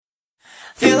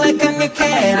Feel like I'm your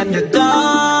cat, I'm your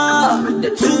dog. 내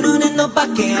두 눈엔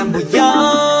너밖에 안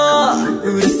보여.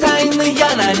 우리 사이는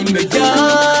연 아니면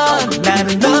연.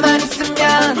 나는 너만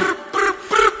있으면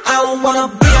I don't wanna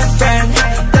be a friend.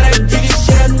 나를 되기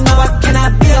싫은 너와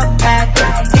cannot be a pet.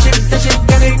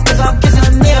 24시간을 계속해서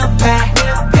네 옆에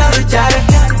별을 자리.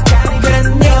 그래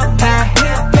네 옆에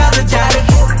별을 자리.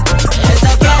 It's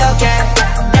okay okay.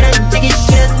 나를 되기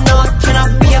싫은 너와 cannot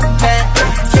be a pet.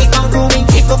 Keep on grooving,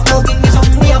 keep on moving. 계속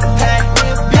네 옆에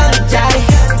별을 자리.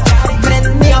 그래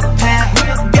네 옆에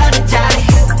별을 자리.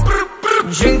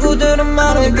 친구들은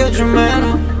말해주면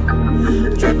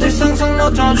절대 상상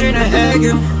못하지네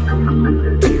애교.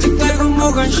 틱틱 대고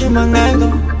무관심한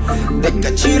내도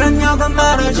내가 지랄냐고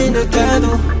말하지 듯해도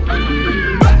Oh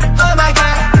my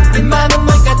god 네 맘은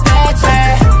뭘까 대체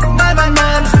말만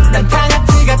난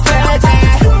강아지 같아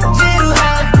지루한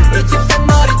이 집산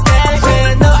머리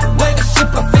대신 너와 놀고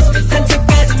싶어 피스피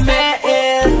산책까지 매일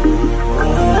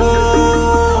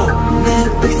내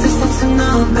흑백색 상승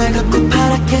넌 빨갛고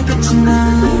파랗게 빛이 나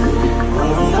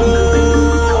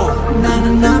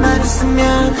나는 너만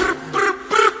있으면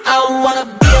I don't wanna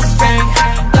be a friend.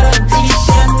 떨어지기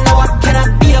싫은 너와 cannot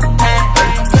be a pet.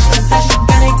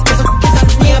 24시간을 계속해서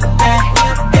네 옆에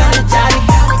별의 자리.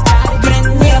 그래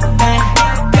네 옆에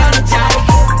별의 자리.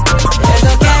 It's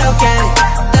okay okay.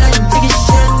 떨어지기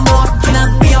싫은 너와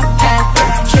cannot be a pet.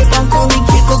 Keep on going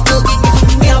keep on going 계속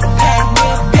네 옆에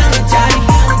별의 자리.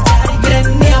 그래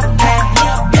네 옆에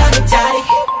별의 자리.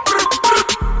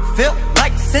 Feel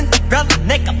like Cinderella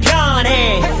내가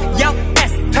편해. Young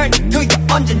ass turn to you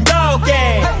언제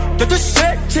너게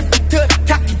 12시에 집부터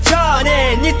가기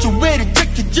전에 네 주위를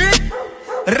지키지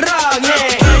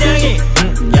랑해 그냥이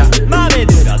야 맘에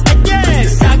들어 내게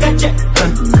싸가지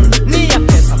네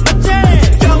앞에서 맞지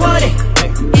영원히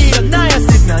이런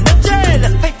나였으면 어째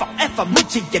Let's play forever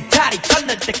뭉치게 다리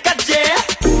건널 때까지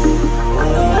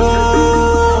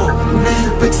내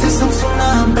흑백색 성속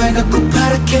넌 빨갛고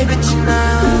파랗게 빛이 나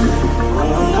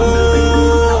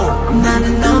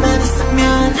나는 너만 있으면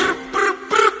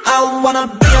I wanna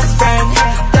be a friend.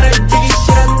 나를 되기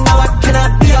싫은 너와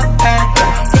cannot be a pet.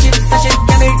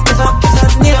 24시간을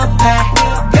계속해서 네 옆에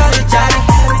별의 자리.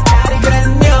 그래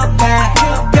네 옆에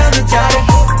별의 자리.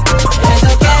 It's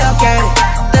okay okay.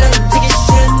 나를 되기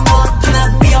싫은 너와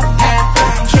cannot be a pet.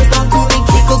 Keep on moving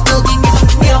keep on going 계속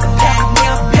네 옆에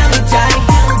별의 자리.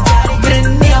 그래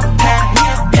네 옆에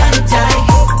별의 자리.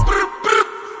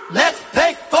 Let's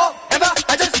play forever.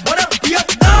 I just wanna be a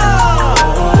dog.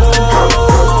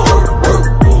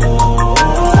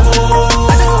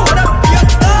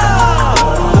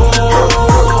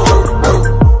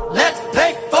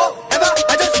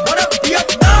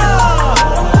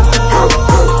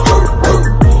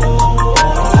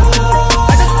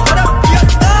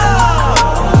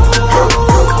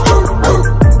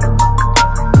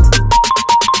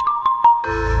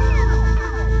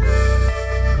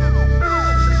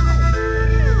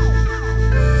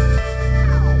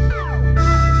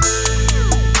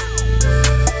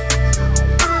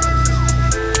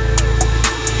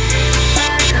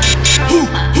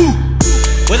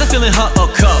 Whether feeling hot or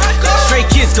cold, stray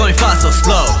kids going fast or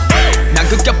slow. 난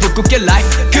극과 북극의 life,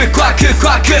 극과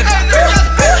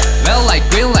Red light,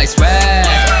 green light, swag.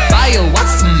 Fire,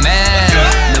 what's a man?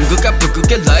 남극과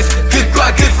북극의 life,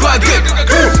 극과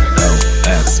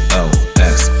X O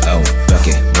X O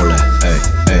밖에 몰라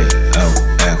O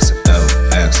X O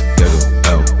X 결국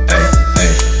O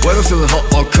Whether feeling hot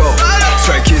or cold,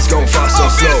 stray kids going fast or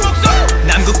slow.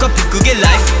 남극과 북극의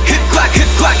life, 극과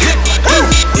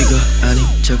이거 아님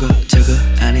저거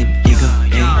아님 이거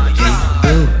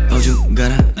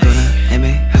어중간한 거나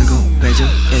애매한 거 배죠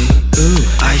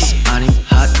아이스 아님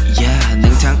hot yeah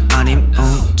냉탕 아님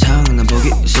온탕 난 보기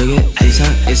세계 이상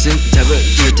있음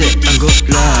답을 절대 안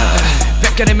골라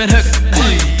벗겨내면 흙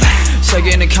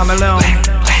세계는 카멜레온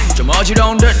좀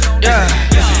어지러운 듯 yeah.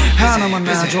 하나만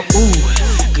놔줘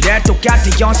그래 똑같아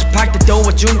연습할 때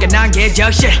도와준 게 난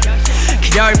계적실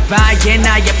그럴 바에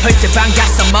나의 펄스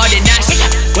반가서 머리 날씨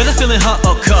Whether feeling hot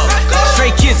or cold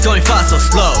Stray kids going fast or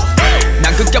slow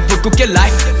난 극과 북극의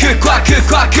life 극과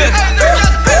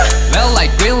Red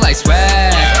light, green light,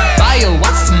 swag Fire,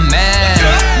 what's a man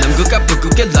남극과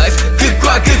북극의 life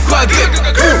극과 O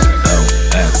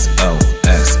X O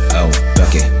X O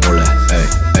밖에 몰라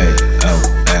O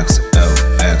X O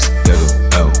X 결국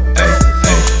O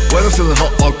Whether feeling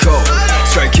hot or cold,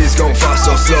 stray kids going fast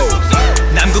or slow.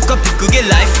 남극과 북극의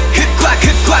life 극과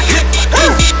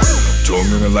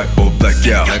조명을 light up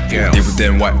blackout Deeper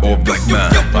than white or black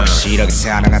man 확실하게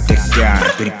사랑한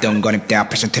때가 삐립던 건 입대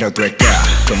패션 테러 될까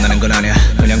겁나는 건 아니야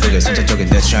그냥 그게 선천적인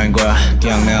내 차인 거야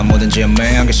그냥 내가 뭐든지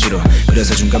애매한 게 싫어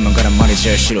그래서 중간만 가란 말이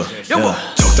제일 싫어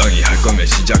적당히 할 거면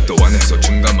시작도 안 했어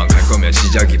중간만 갈 거면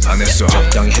시작이 반했어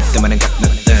적당히 했더만은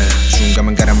갓났대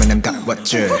중간만 가라면 난 다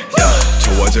왔지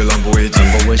좋아질 안 보이지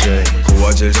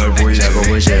고와질 잘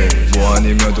보이지 뭐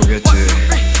아니면 도겠지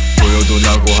보여도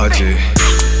나고 하지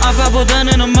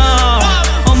아빠보다는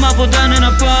엄마보다는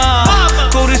아빠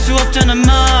고를 수 없잖아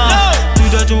마 둘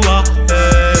다 좋아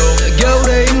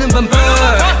겨울에 입는 반팔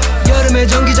여름에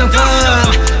전기장판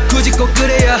굳이 꼭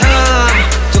그래야 함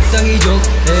적당히 좀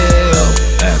해요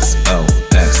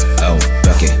XOXO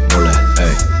밖에 몰라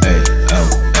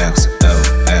XOXO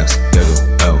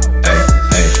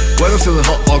Whether feeling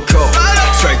hot or cold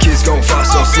Stray kids gon'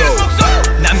 fast or slow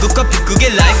남극과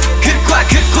북극의 life 극과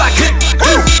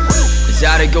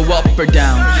자리 go up or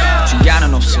down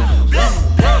중간은 없어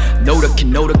노력해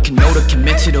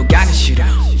밑으로 가기 싫어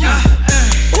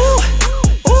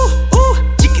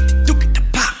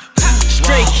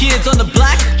Stray kids on the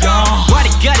block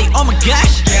와리가리 oh my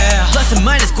gosh Plus and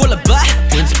minus 골라봐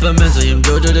연습하면서 힘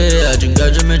조절해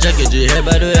중간점을 찾겠지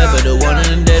해봐도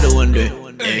원하는 대로 원돼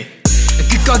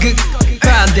극과 극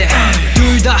반대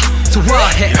둘 다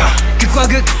소화해 극과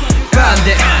극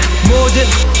반대 뭐든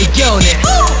이겨내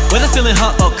Whether feeling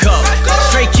hot or cold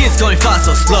Stray kids going fast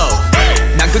or slow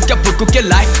남극과 북극의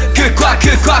life 극과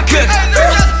극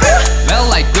Red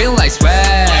light green light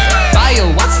swag Fire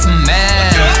what's the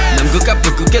man 남극과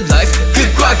북극의 life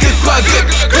극과 극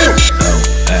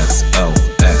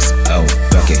XOXO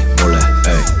밖에 몰라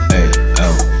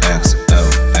XOXO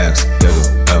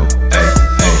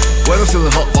Whether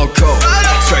feeling hot or cold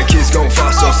Stray kids gon'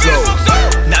 fast or slow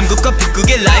남극과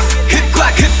북극의 life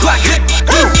극과 극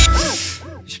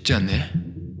쉽지 않네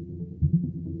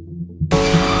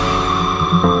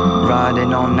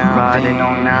Riding on that thing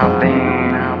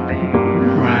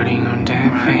Riding on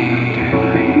that thing.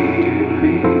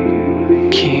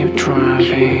 Keep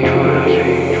driving.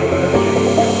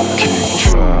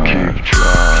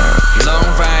 Long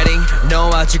riding 너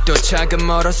아직도 차가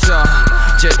멀었어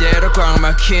제대로 꽉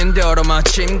막힌 도로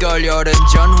마침 걸려든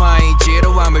전화의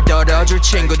지루함을 덜어줄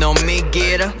친구 너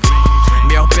믿기라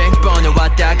몇백 번을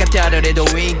왔다 갔다를 해도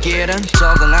이 길은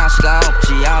적응할 수가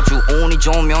없지 아주 운이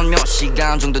좋으면 몇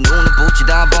시간 정도 눈을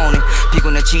붙이다 보니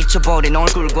피곤해 지쳐버린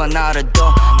얼굴과 나를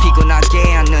더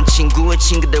피곤하게 하는 친구의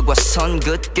친구들과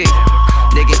선긋기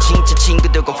내게 진짜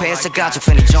친구들과 회사 가족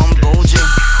팬이 전부지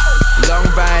Long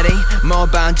riding 뭐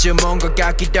반쯤 온 것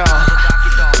같기도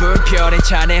불편해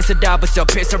차내서 다 벌써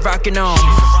피서 rockin' on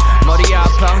머리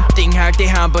아파 띵할 때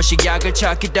한 번씩 약을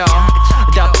찾기도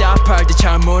답답할 때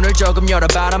창문을 조금 열어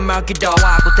바람 맞기도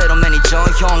하고 때로 매니저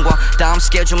형과 다음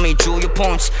스케줄 및 주요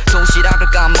포인트 도시락을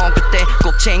까먹을 때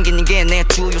꼭 챙기는 게 내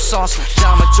주요 소스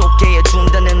잠을 쫓게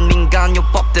해준다는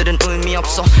민간요법들은 의미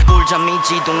없어 꿀잠이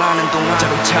지동하는 동안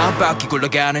자동차 바퀴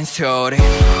굴러가는 소리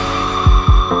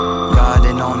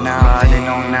Riding on that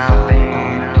thing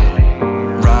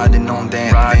Riding on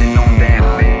that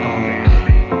thing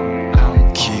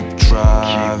Keep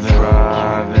driving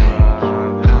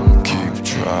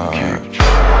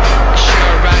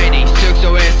Sure riding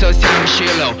숙소에서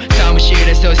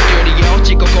사무실에서 스튜디오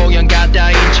찍고 공연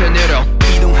갔다 인천으로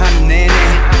이동하는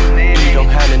내내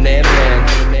이동하는 내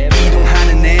plan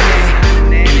이동하는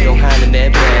내내 이동하는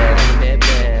내 plan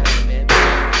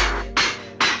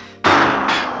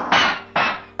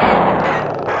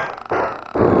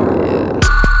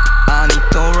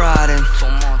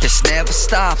This never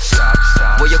stops.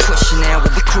 Where you're pushing out,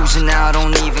 we'll be cruising out,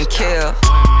 don't even care.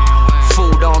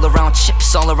 Food all around,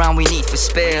 chips all around, we need for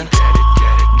spare.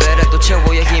 Better 또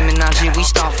채워야 힘이 나지, we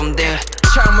start from there.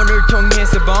 창문을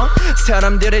통해서 본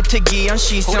사람들의 특이한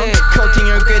시선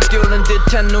코팅을 꿰뚫는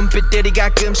듯한 눈빛들이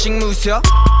가끔씩 무서워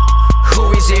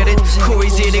Who is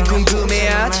it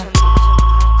궁금해하지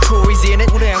Who is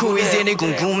it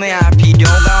궁금해할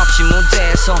필요가 없이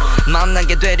무대에서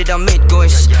만나게 되리라 믿고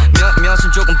있어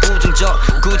몇몇은 조금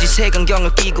부정적 굳이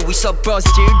색안경을 끼고 있어 But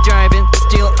still driving,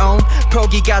 still on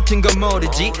포기 같은 건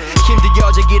모르지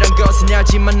힘들어지기란 것은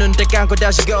알지만 눈 딱 감고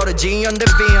다시 걸어지 On the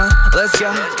beat, let's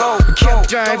go Keep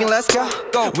driving, let's go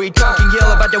We talking here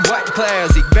about the white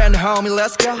classic Band homie,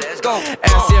 let's go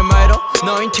SMI로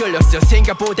너흰 틀렸어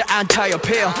생각보다 안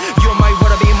타협해 You might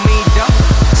wanna be me though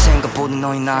생각보다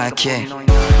너희 나약해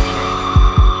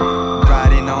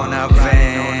Riding on that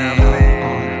van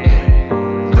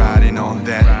Riding on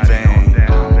that van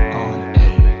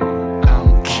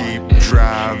Keep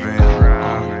driving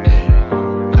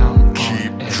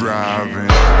Keep driving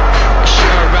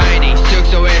Sure riding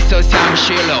숙소에서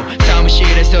사무실로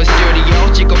사무실에서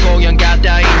스튜디오 찍고 공연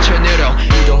갔다 인천으로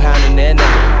이동하는 내내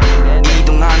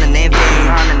이동하는 내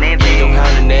van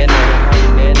이동하는 내내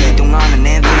이동하는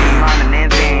내 van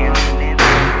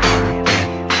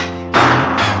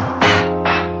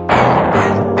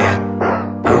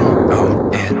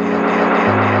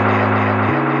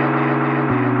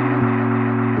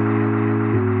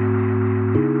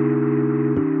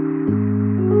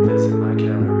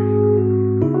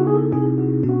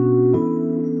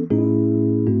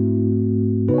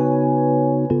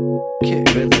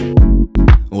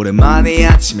오랜만에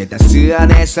아침에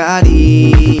따스한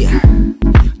햇살이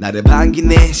나를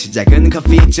반기네. 시작은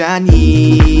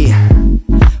커피잔이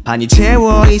반이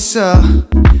채워있어.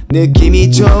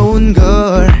 느낌이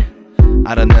좋은걸.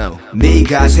 I don't know.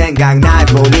 네가 생각날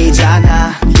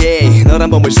뿐이잖아. Yeah, 너란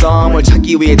보물 썸을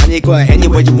찾기 위해 다닐 거야.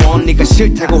 Anyway you want. 네가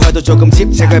싫다고 해도 조금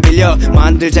집착을 빌려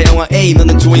만들자 영화 A.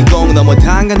 너는 주인공. 너무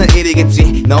당연한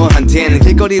일이겠지. 너한테는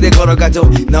길거리를 걸어가도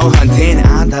너한테는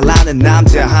안 달라는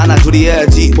남자 하나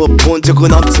둘이어야지. 못 본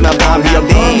적은 없지만 I'm your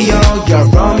Romeo,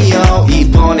 you're Romeo.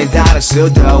 이번엔 다를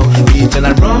수도 있잖아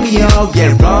Romeo,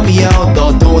 yeah Romeo.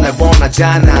 너도 날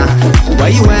원하잖아.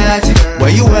 Where you at,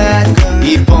 where you at.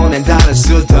 이번엔 다를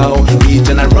수도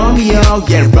있잖아 Romeo,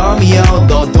 yeah Romeo.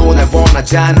 너도 날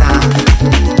원하잖아.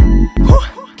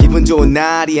 기분 좋은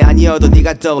날이 아니어도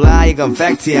네가 떠올라. 이건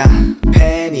팩트야.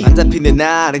 펜이 안 잡히는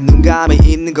날에 눈 감아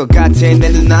있는 것 같아 내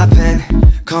눈앞엔.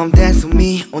 Come dance with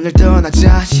me. 오늘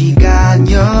떠나자. 시간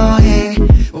여행.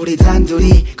 우리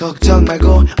단둘이 걱정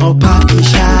말고 all poppin'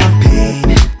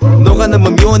 champagne. 너가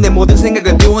너무 미워. 내 모든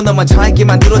생각을 비워. 너만 차있게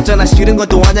만들었잖아. 싫은 건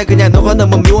또 아냐. 그냥 너가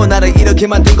너무 미워. 나를 이렇게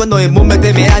만든 건 너의 문맥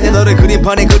때문에 아냐. 너를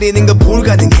그림판에 그리는 건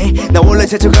불가능해. 나 원래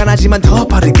재촉 안 하지만 더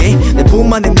빠르게 내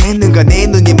품 안에 내 눈과 내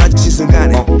눈이 마주친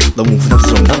순간에 너무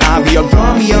부담스럽나? I'll be your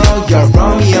Romeo, you're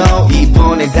Romeo.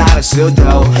 이번엔 다를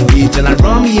수도 있잖아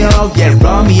Romeo, yeah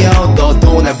Romeo.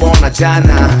 너도 날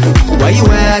원하잖아. Where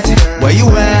you at, where you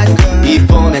at.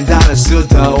 이번엔 다를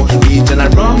수도 있잖아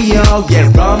Romeo, yeah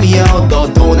Romeo.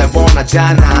 너도 날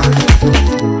원하잖아.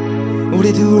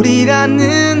 우리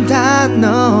둘이라는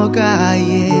단어가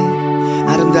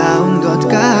아름다운 것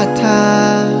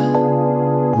같아.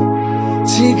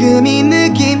 지금 이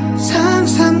느낌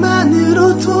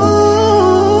상상만으로도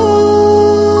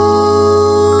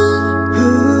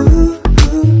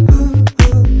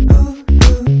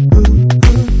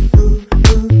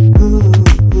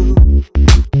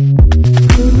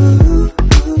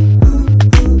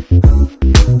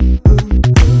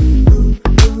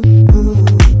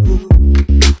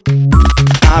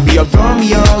I'll be your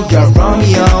Romeo, you're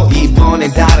Romeo.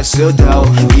 이번엔 다를 수도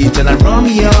있잖아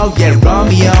Romeo, yeah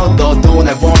Romeo. 너도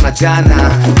날 원하잖아.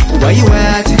 Where you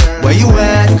at, where you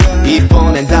at.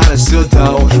 이번엔 다를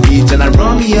수도 있잖아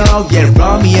Romeo, yeah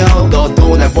Romeo.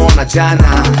 너도 날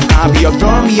원하잖아. I'll be your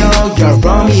Romeo, you're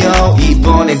Romeo.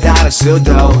 이번엔 다를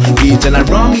수도 있잖아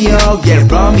Romeo, yeah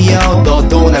Romeo.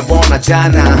 너도 날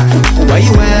원하잖아. Where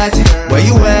you at, where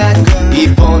you at.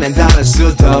 이번엔 다를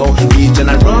수도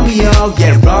있잖아 Romeo,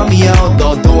 yeah Romeo.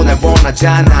 너도 날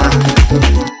원하잖아.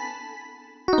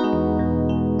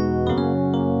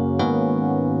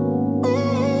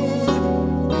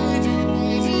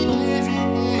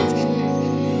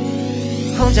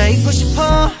 혼자 있고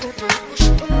싶어.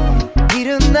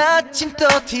 이른 아침 또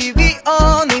TV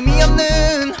on. 의미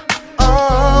없는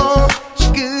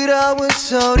시끄러운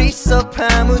소리 속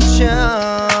파묻혀.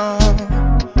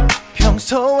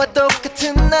 평소와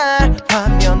똑같은 날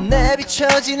화면에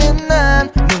비춰지는 난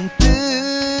문득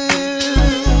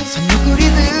선물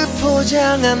그리듯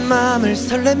포장한 맘을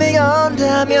설렘에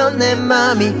연다면 내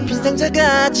맘이 빈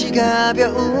상자같이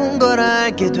가벼운 걸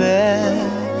알게 돼.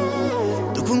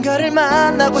 누군가를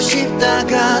만나고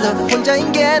싶다가도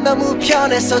혼자인 게 너무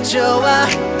편해서 좋아.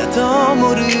 나도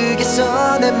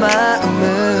모르겠어 내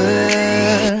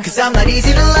마음을. Cause I'm not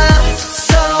easy to love,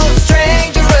 so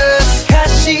dangerous.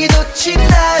 가시도 친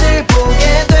나를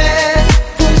보게 돼.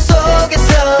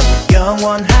 꿈속에서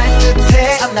영원할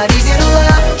듯해. I'm not easy to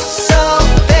love, so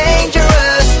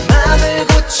dangerous. 맘을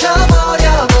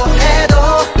고쳐보려고 해도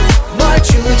뭘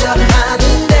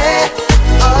주저하는데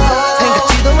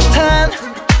생각지도 못한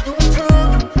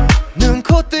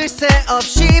눈코뜰 새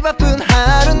없이 바쁜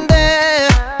하루인데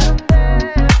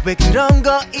왜 그런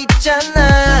거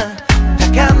있잖아.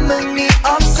 다 감흥이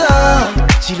없어.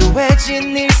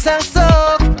 지루해진 일상 속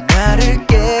나를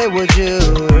깨워줄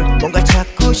뭔가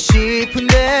찾고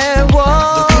싶은데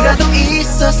누구라도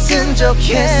있었으면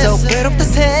좋겠어. 외롭다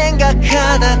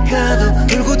생각하다가도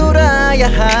돌고 돌아야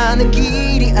하는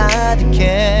길이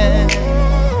아득해.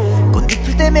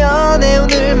 꽃잎을 때면 내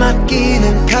오늘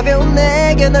맡기는 가벼운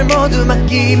내게 널 모두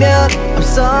맡기면 I'm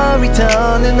sorry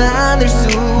더는 안을 수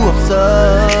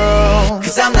없어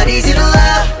Cause I'm not easy to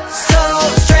love So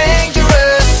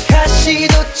strangerous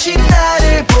가시도친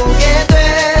나를 보게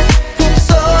돼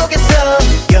꿈속에서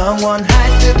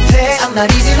영원할 듯해 I'm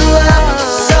not easy to love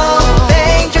So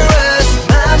dangerous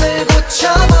맘을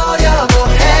고쳐보려고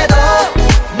해도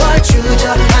뭘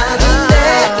주저하는데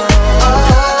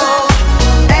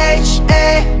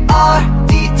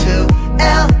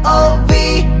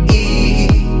H-A-R-D-2-L-O-V-E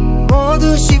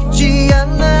모두 쉽지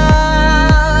않아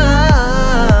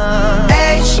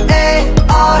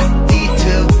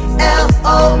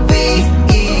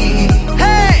H-A-R-D-2-L-O-V-E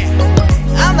Hey!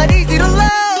 I'm not easy to love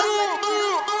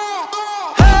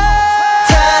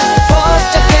다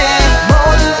복잡해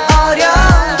모두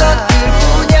어려운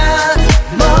것들뿐이야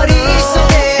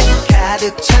머릿속에 가득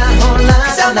찬 혼란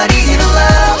Cause I'm not easy to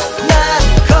love 난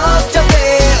걱정돼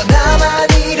나만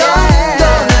이런 건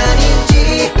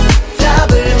아닌지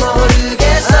답을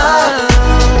모르겠어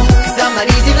Cause I'm not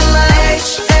easy to love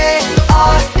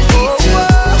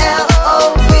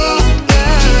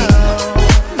H-A-R-D-2-L-O-V-E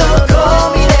너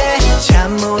고민해 잠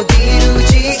못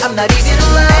이루지 I'm not easy to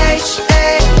love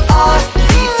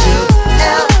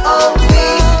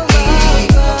H-A-R-D-2-L-O-V-E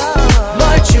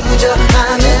뭘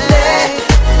주저하면 돼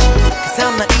Cause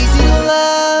I'm not easy to love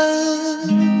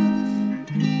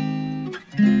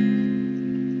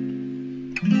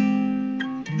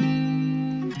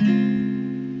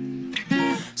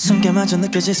숨겨마저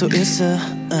느껴질 수 있어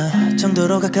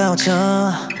정도로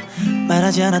가까워져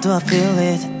말하지 않아도 I feel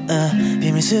it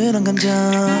비밀스러운 감정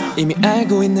이미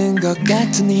알고 있는 것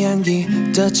같은 네 향기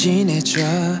더 진해져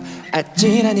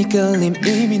아찔한 이 끌림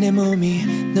이미 내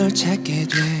몸이 널 찾게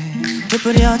돼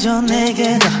부풀려져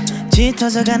내게 더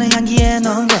짙어져가는 향기에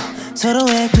넌 거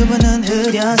서로의 구분은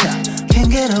흐려져 Can't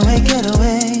get away get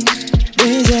away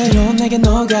이대로 내게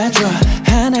녹아줘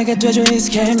하나가 되줘 It's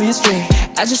chemistry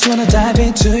I just wanna dive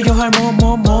into your heart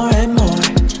more and more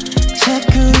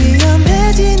자꾸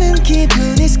위험해지는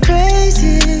기분 is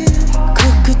crazy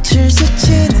코끝을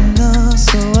스치는 너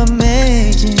so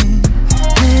amazing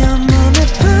내 온몸에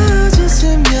퍼져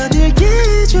스며들게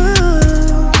해줘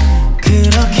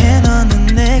그렇게 너는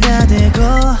내가 되고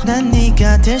난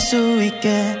네가 될 수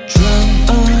있게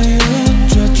Drunk on you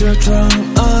drunk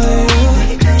on you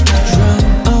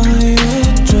Drunk on you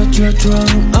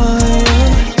drunk on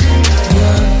you You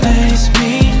amaze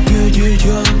me you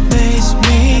amaze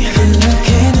me 그렇게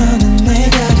너는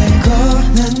내가 되고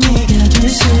난 네가 될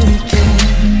수 있게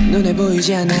눈에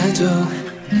보이지 않아도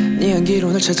네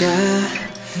향기로 널 찾아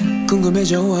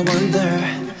궁금해져 I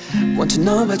wonder Want to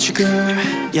know about you girl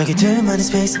여기 둘만의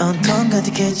스페이스 온통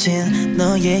가득해진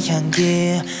너의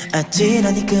향기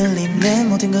아찔한 이 끌림 내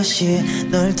모든 것이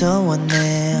널 더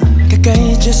원해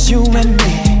가까이 just you and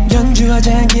me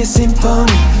연주하자 향기의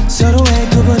심포니 서로의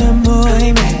구분은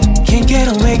무의미 Can't get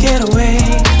away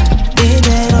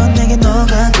이대로 내게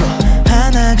녹아도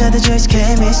하나가 되죠 It's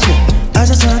chemistry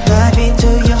어져서 dive into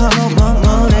your heart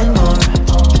more and more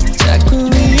자꾸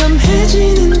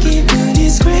위험해지는 기분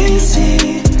is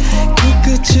crazy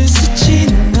코끝을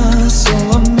스치는 너 so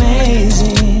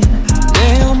amazing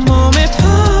내 온몸에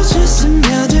퍼져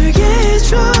스며들게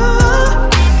해줘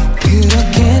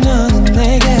그렇게 너는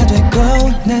내가 되고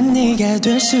난 네가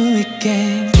될 수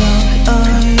있게 Drunk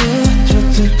on you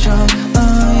drunk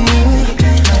on you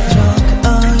Drunk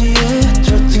on you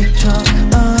drunk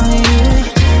on you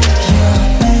You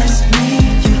amaze me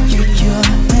you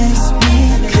amaze me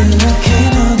그렇게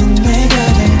너는 내가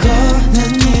되고 난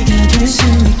네가 될 수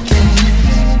있게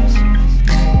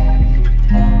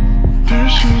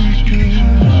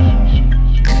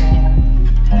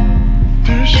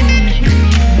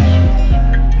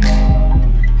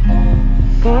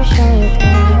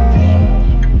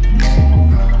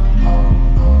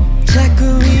자꾸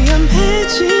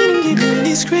위험해지는 기분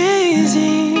is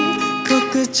crazy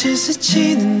코끝을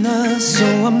스치는 너 so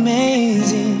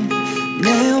amazing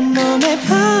내 온몸에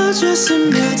퍼져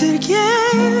스며들게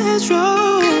해줘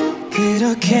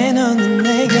그렇게 너는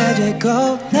내가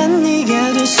되고 난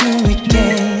네가 될 수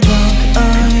있게 Drunk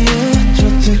on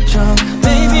you drunk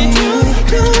Baby drunk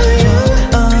on you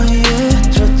Drunk on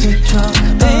you drunk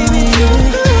Baby drunk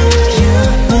You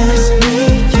amaze me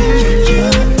you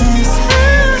amaze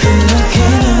그렇게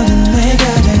너는 내가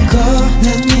되고 난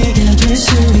네가 될 수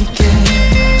있게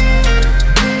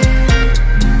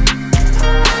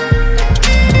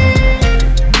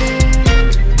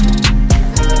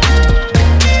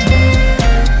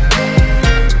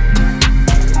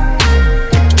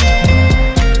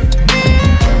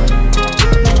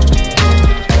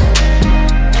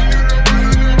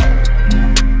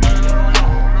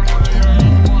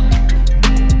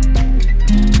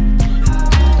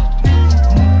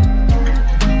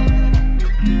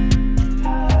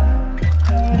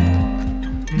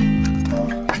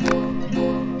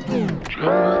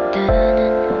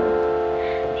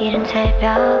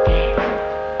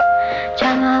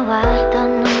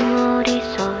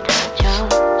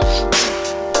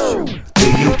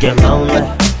get lonely?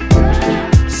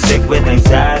 Sick with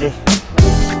anxiety?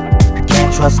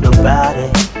 Can't trust nobody?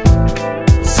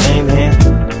 Same here.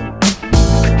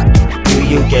 Do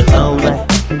you get lonely?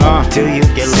 Do you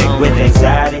get sick lonely? With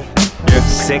anxiety?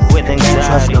 Sick with anxiety? Can't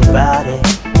trust nobody?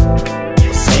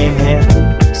 Same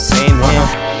here. Same here.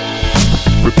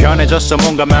 불편해졌어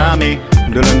뭔가 마음이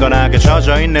누른건하게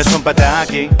젖어있는 내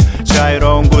손바닥이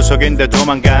자유로운 구석인데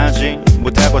도망가지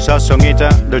못하고 서성이다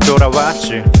늘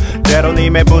돌아왔지 때론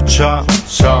힘에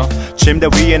붙여서 침대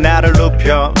위에 나를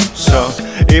눕혀서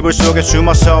이불 속에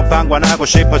숨어서 방관하고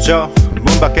싶어져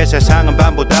문 밖의 세상은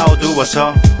밤보다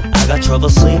어두워서 I got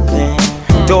trouble sleeping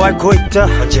또 앓고 있다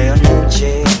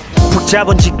어제였는지 푹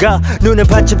잡은 지가 눈을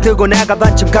반쯤 뜨고 나가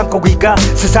반쯤 감고 귀가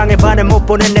세상에 반을 못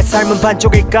보는 내 삶은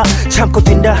반쪽일까 참고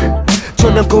뛴다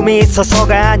쫓는 꿈이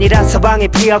있어서가 아니라 서방이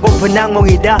피하고픈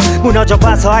악몽이다 무너져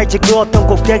봐서 알지 그 어떤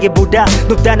꼭대기보다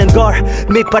높다는 걸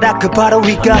밑바닥 그 바로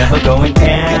위가 I'm never going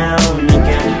down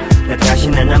again 나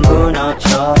다시는 안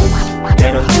무너져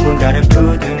때론 누군가를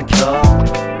부둥켜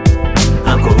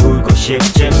안고 울고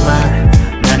싶지만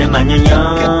나는 만년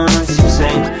연습생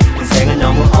인생은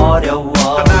너무 어려워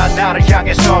나를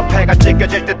향해서 배가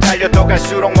찢겨질 듯 달려도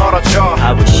갈수록 멀어져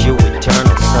I wish you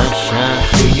eternal sunshine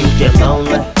Do you get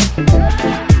lonely?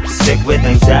 Sick with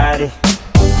anxiety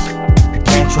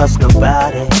Can't trust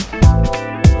nobody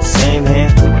Same here,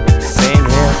 same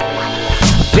here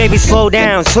Baby slow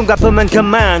down 숨가쁘면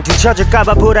그만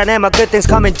뒤처질까봐 불안해 My good things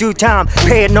come in due time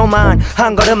Pay it no mind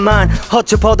한 걸음만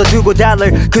허투퍼도 두고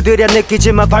달릴 그들의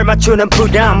느끼지만 발맞추는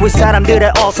부담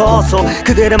윗사람들의 어서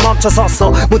그들은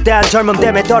멈춰섰어 무대한 젊음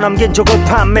때문에 떠넘긴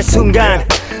조급함 매 순간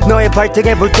너의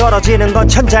발등에 불 떨어지는 건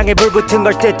천장에 불 붙은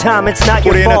걸 뜻함 It's not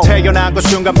your fault 우리는 태어난 그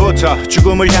순간부터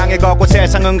죽음을 향해 걷고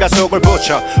세상은 가속을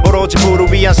붙여 오로지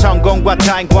부를 위한 성공과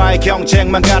타인과의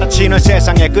경쟁만 가르치는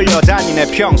세상에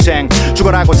끌려다니네 평생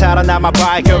죽어라고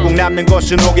살아남아봐 결국 남는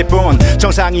것은 오기뿐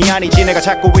정상이 아니지 내가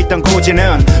찾고 있던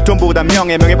고지는 돈보다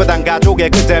명예보단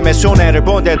가족의 그 때문에 손해를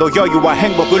본데도 여유와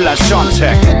행복을 난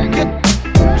선택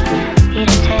이른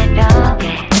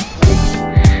새벽에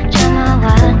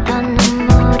참아왔던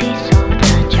눈물이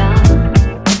쏟아져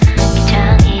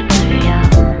기장이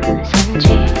불려선지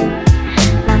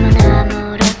맘은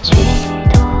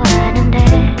아무렇지도 않은데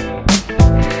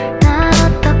난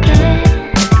어떻게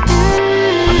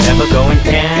I'm never going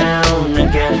down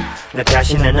again 나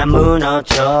다시는 안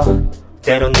무너져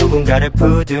때론 누군가를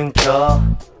부둥켜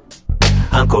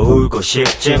안고 울고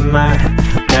싶지만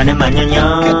나는 만년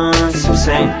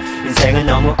연습생 인생은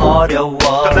너무 어려워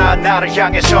나를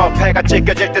향해서 배가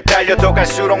찢겨질 듯 달려도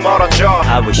갈수록 멀어져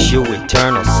I wish you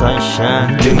eternal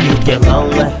sunshine Do you get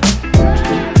lonely?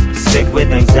 Sick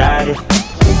with anxiety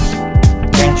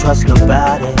Can't trust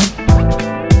nobody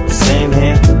Same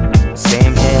here,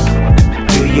 same here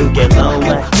Do you get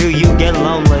lonely? Do you get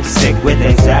lonely? Sick with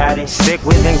anxiety Sick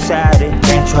with anxiety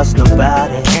Can't trust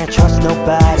nobody Can't trust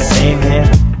nobody Same here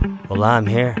Well I'm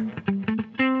here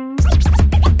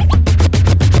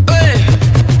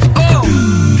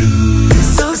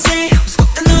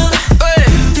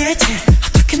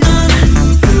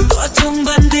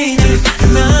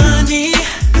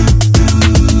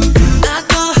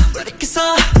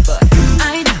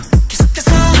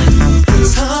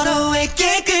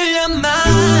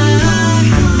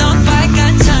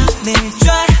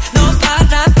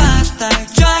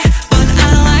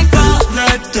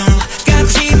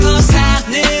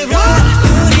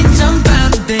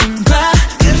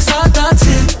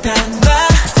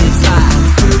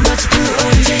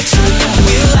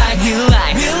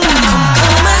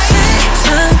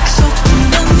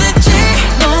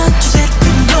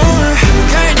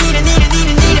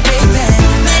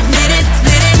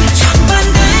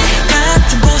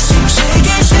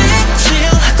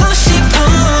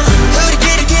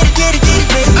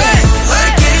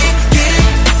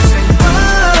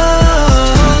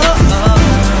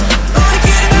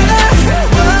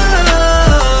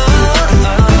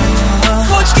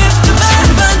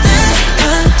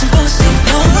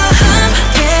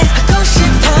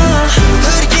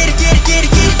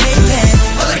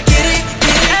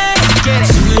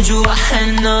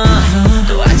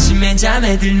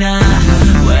잠에 들나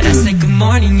When I say good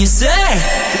morning you say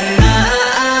good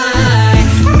night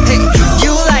Hey,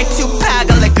 you like Tupac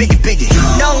I like Biggie Biggie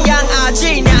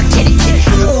농양아지 나 kitty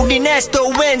kitty 우리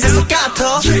넷도 왠지서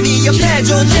같아 네 옆에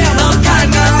존재 넌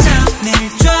닮아 잠을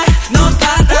줘 넌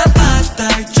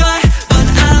바라바달 줘 But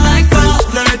I like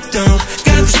roller도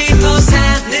가고 싶어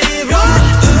산으로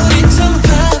우린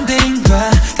정반대인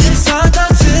거야 그래서 더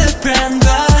특별한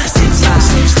거야 Seems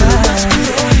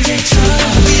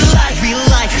like We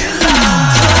like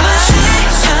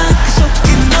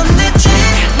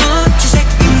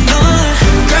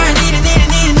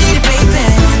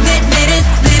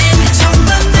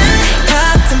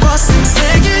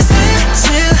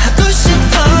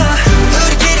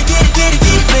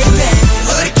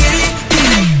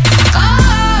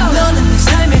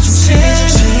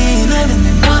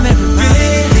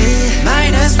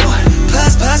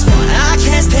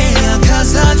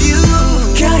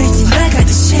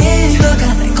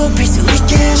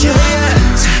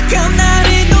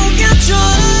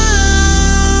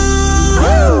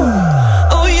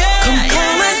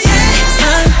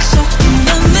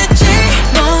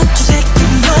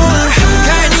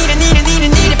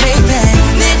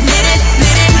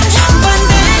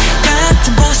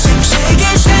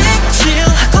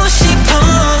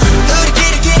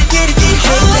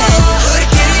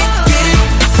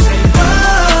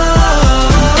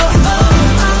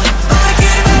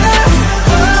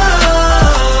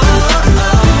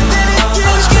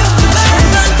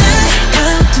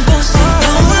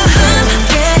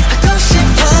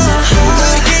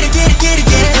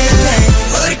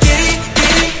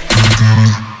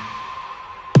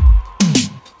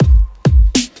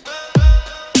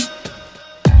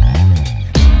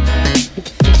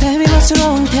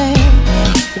사랑스러운 테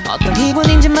어떤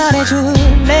기분인지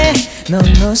말해줄래 넌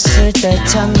웃을 때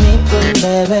참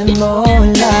이쁜데 왜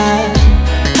몰라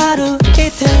하루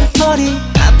이틀 머리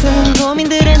아픈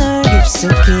고민들에 널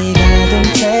깊숙이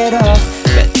가둔 채로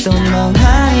왜 또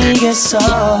멍하니겠어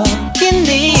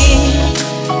인디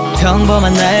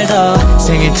평범한 날도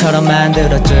생일처럼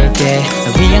만들어줄게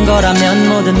널 위한 거라면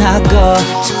뭐든 하고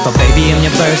싶어 Baby I'm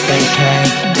your birthday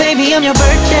cake Baby I'm your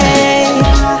birthday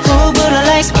Who would I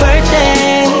like's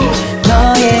birthday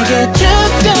너에게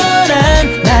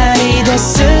특별한 날이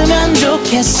됐으면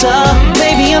좋겠어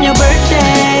Baby I'm your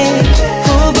birthday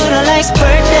Who would I like's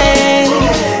birthday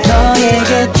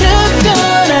너에게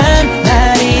특별한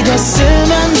날이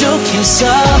됐으면 좋겠어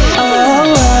oh,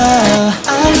 oh.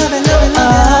 I love it, love it,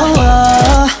 love it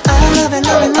I love it,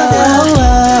 love it, love it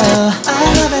I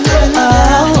love it, love it,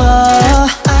 love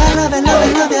it I love it, love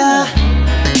it, love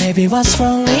it Baby what's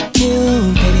wrong with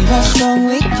you Baby what's wrong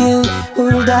with you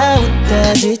울다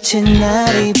웃다 지친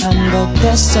날이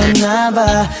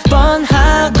반복됐었나봐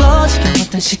뻔하고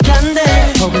지겨웠던 시간들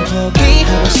혹은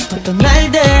포기하고 싶었던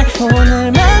날들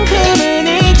오늘만큼은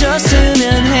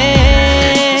잊었으면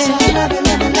해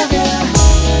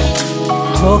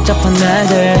복잡한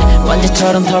날들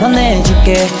완제처럼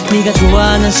털어내줄게 네가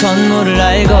좋아하는 선물을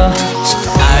알고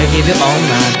싶어 I'll give you all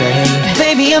my baby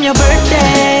Baby I'm your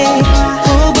birthday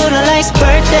Who would I like's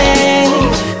birthday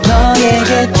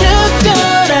너에게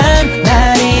특별한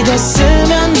날이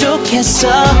됐으면 좋겠어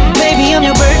Baby I'm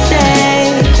your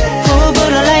birthday Who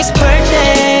would I like's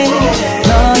birthday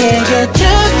너에게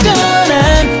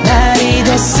특별한 날이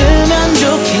됐으면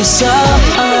좋겠어 oh,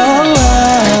 oh.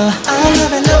 I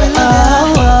love it, love it,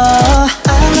 love it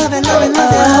I love it, love it,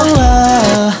 love it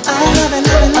I love it,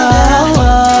 love it, love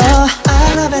it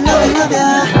I love it, love it, love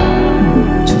it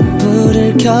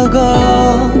촛불을 켜고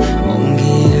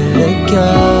온기를 느껴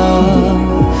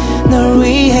널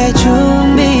위해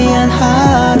준비한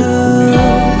하루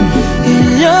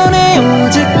 1년에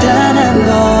오직 단 한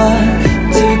번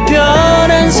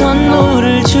특별한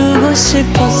선물을 주고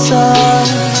싶었어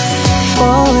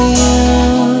For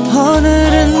you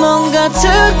오늘은 뭔가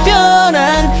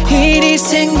특별한 일이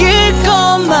생길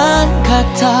것만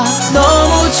같아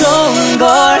너무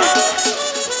좋은걸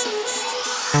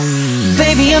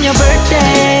Baby I'm your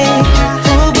birthday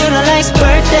Who would I like's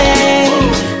birthday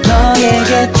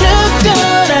너에게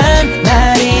특별한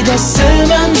날이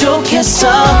됐으면 좋겠어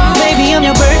Baby I'm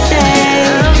your birthday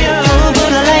Who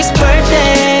would I like's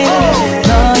birthday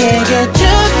너에게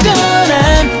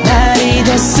특별한 날이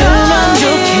됐으면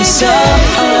좋겠어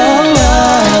oh, oh.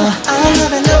 I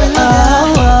love it, love it,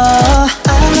 love it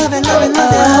I love it, love it,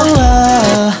 love it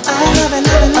I love it,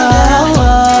 love it, love it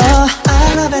I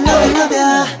love it, love it, love it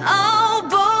Oh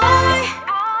boy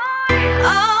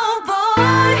Oh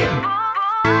boy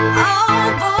Oh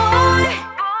boy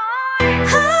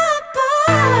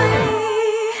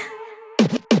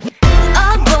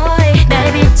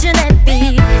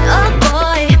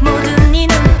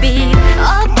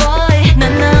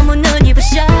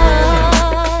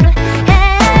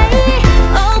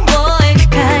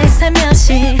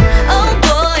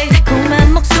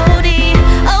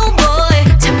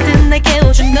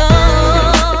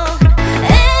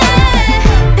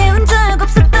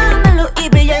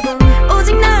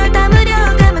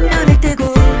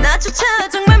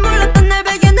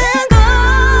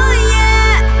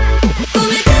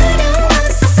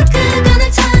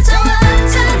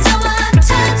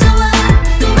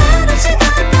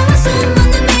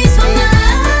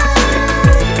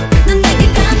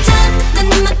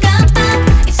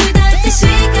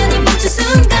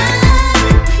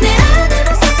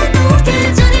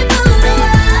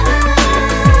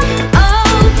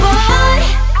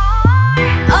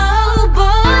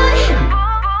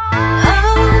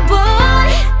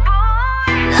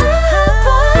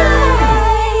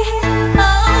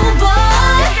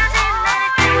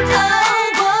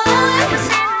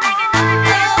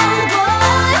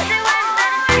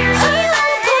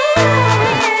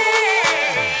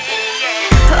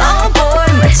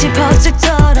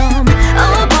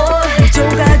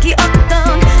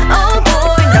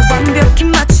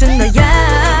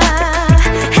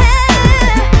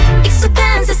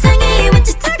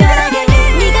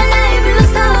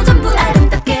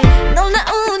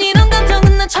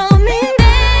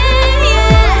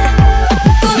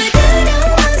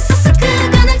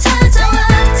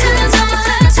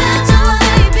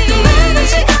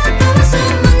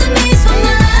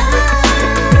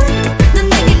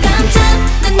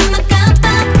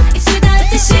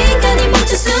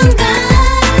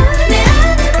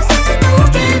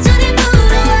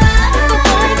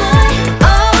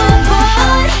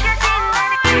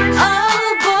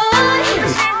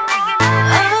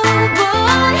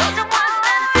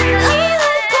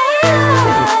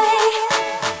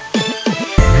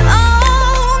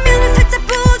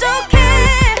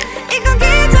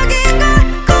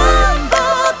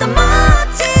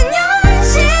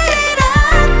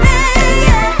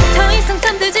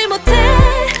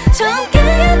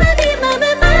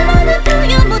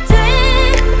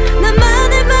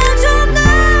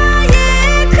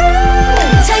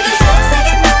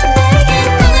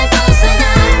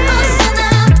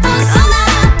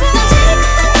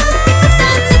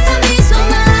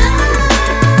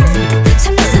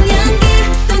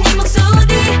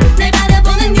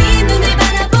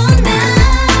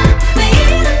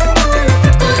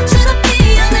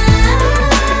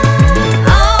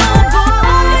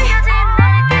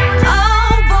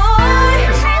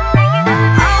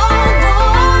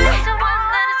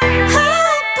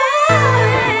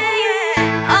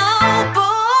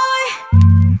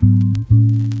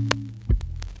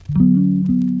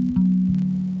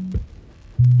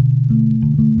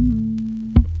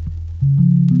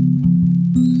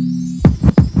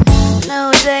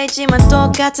어느 데이지만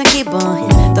똑같은 기분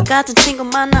똑같은 친구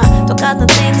만나 똑같은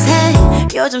things 해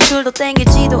요즘 술도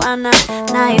땡기지도 않아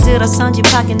나이 들어선지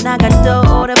밖에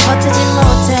나가도 오래 버티지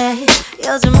못해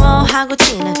요즘 뭐 하고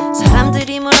지내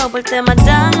사람들이 물어볼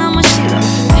때마다 너무 싫어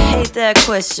I hate that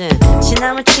question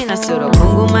지나면 지날수록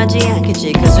궁금하지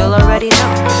않겠지 Cause you'll already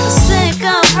know I'm sick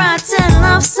of writing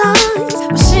love songs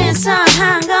뭐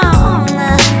신선한 거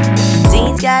없나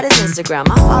Dean's got his Instagram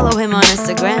I follow him on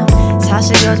Instagram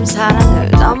사실 요즘 사랑을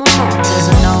너무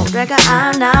못해서 노래가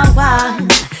안 나와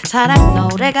사랑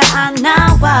노래가 안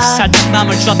나와 살짝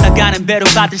맘을 줬다가는 배로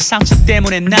받을 상처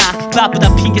때문에 나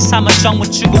바쁘다 핑계 삼아 정문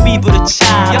주고 입으로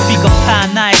차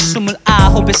비겁한 나의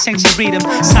 29의 생체 리듬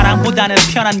사랑보다는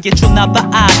편한 게 좋나봐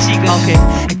아직은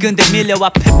근데 밀려와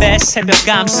패배 새벽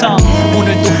감성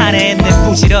오늘도 한 해 내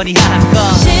부지런히 하는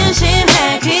거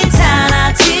심심해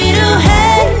귀찮아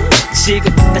지루해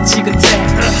지긋해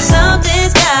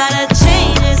Something's gotta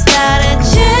change It's gotta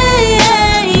change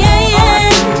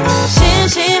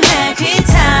심심해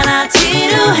귀찮아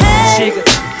지루해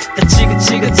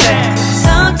지긋해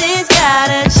Something's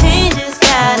gotta change It's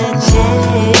gotta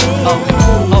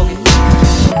change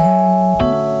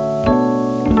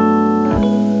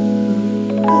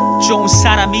좋은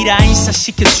사람이라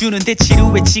인사시켜주는데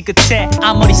지루해 지긋해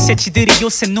아무리 새치들이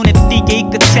요새 눈에 띄게 이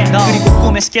끝에 그리고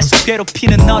꿈에서 계속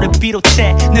괴롭히는 너를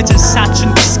비롯해 늦은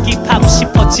사춘기 스킵하고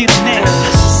싶어 지루해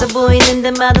있어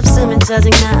보이는데 맛없으면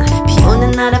짜증나 비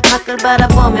오는 날에 밖을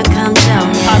바라보며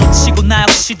감정해 바로 치고 나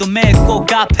역시도 매일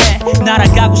꼭 앞에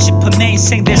날아가고 싶어 내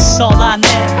인생 될 설안에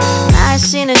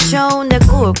날씨는 좋은데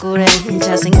꿀꿀해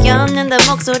잘생겼는데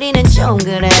목소리는 좀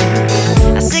그래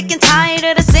I'm sick and tired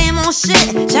of the same old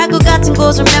shit 자꾸 같은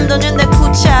곳을 맴도는데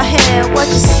구차해 What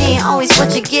you see always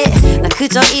what you get 나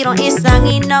그저 이런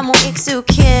일상이 너무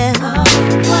익숙해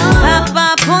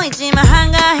바빠 보이지만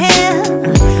한가해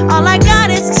All I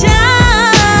got is time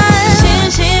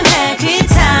심심해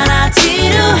귀찮아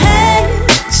지루해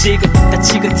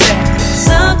지긋해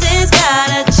Something's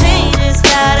gotta change It's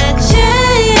gotta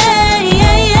change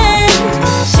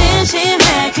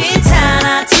심심해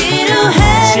귀찮아 지루해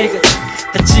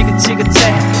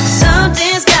지긋해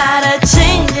Something's gotta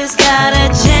change It's gotta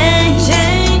change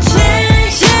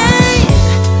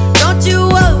Don't you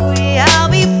worry I'll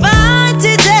be fine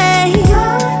today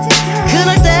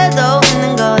그럴 때도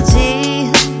있는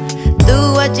거지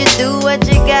Do what you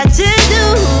got to do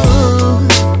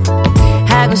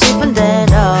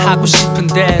하고 싶은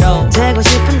대로 되고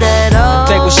싶은 대로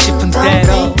Don't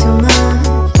think too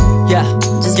much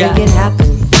Just make it happen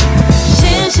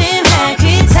심심해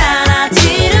귀찮아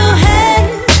지루해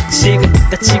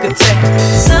지긋해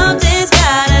Something's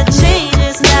gotta change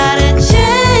It's gotta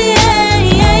change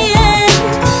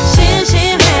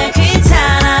심심해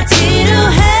귀찮아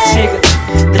지루해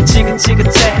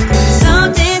지긋해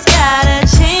Something's gotta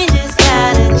change It's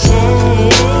gotta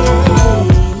change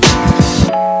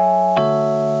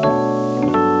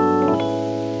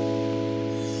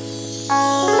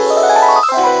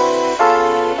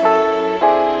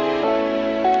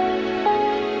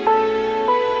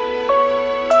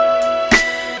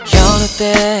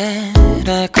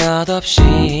때랄 것 없이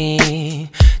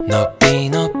높이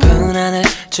높은 하늘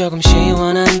조금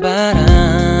시원한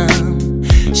바람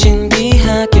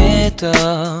신기하게도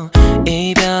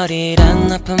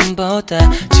이별이란 아픔보다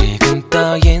지금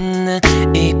떠있는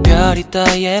이별이 더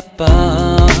예뻐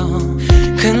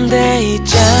근데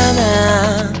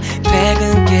있잖아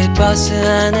퇴근길 버스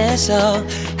안에서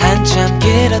한참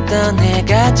길었던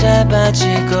해가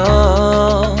짧아지고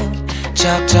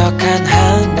적적한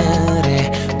하늘에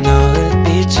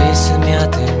노을빛이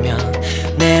스며들면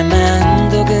내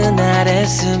마음도 그날에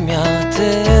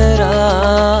스며들어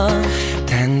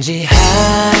단지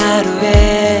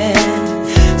하루에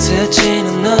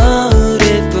스치는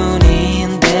노을일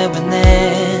뿐인데 왜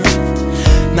내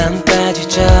맘까지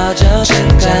젖어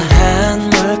잔잔한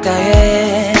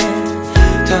물가에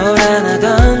돌 하나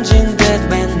던진 듯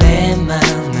왜 내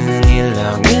맘은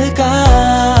일렁일까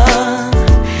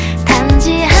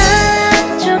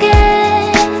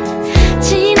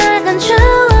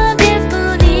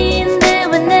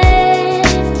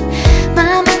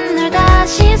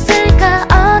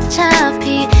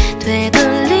어차피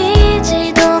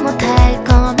되돌리지도 못할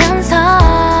거면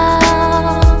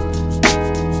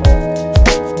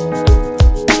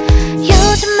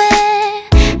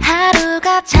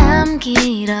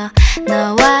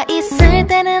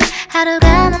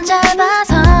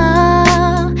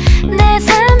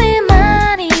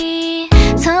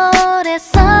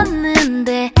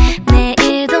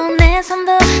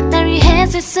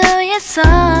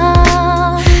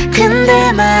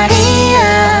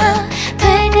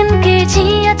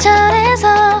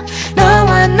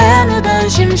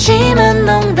심심한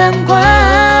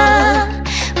농담과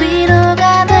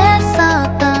위로가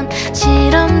됐었던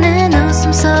실없는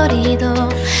웃음소리도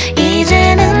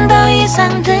이제는 더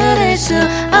이상 들을 수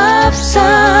없어.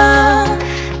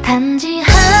 단지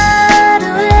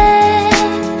하루에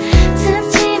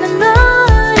스치는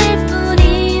너일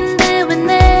뿐인데 왜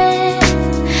내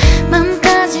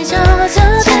맘까지 젖어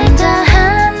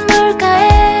잔잔한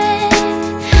물가에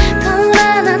돌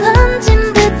하나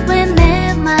던진 듯 왜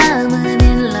내 마음은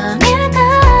일렁일까.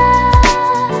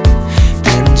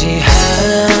 단지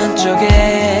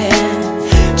한쪽에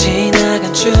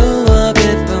지나간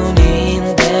추억일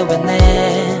뿐인데 왜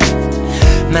내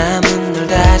맘은 널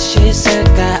다시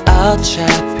쓸까.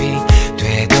 어차피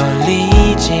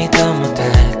되돌리지도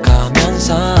못할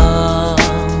거면서.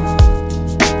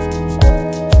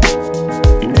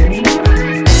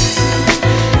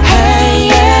 Hey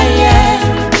yeah yeah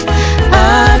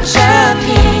어차피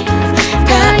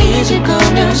다 잊을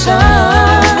거면서.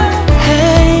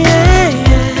 Hey yeah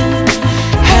yeah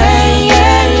Hey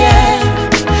yeah yeah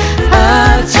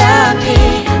어차피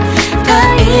다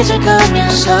잊을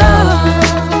거면서.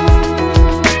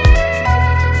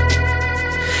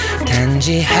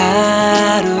 단지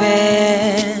하루에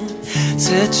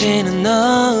스치는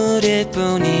너일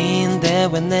뿐인데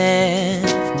왜 내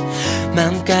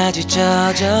맘까지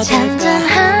젖어들까.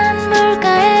 잔잔한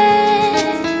물가에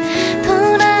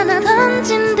돌 하나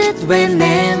던진 듯 왜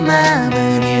내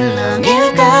마음은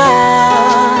일렁일까.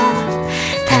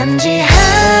 단지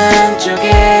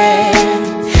한쪽에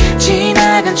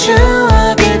지나간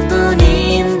추억일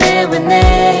뿐인데 왜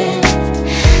내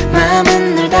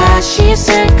맘은 널 다시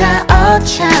쓸까.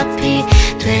 어차피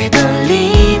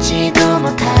되돌리지도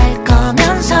못할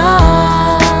거면서.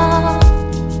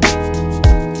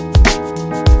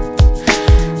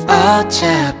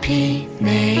 어차피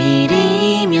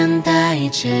내일이면 다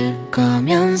잊을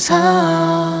거면서.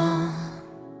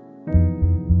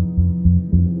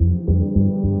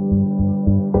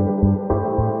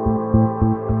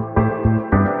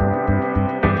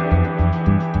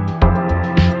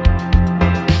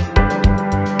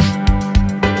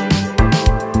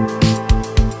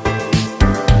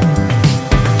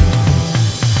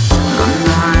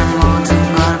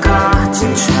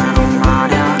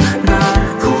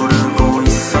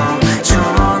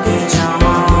 저기 저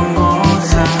먼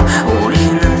곳에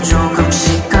우리는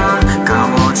조금씩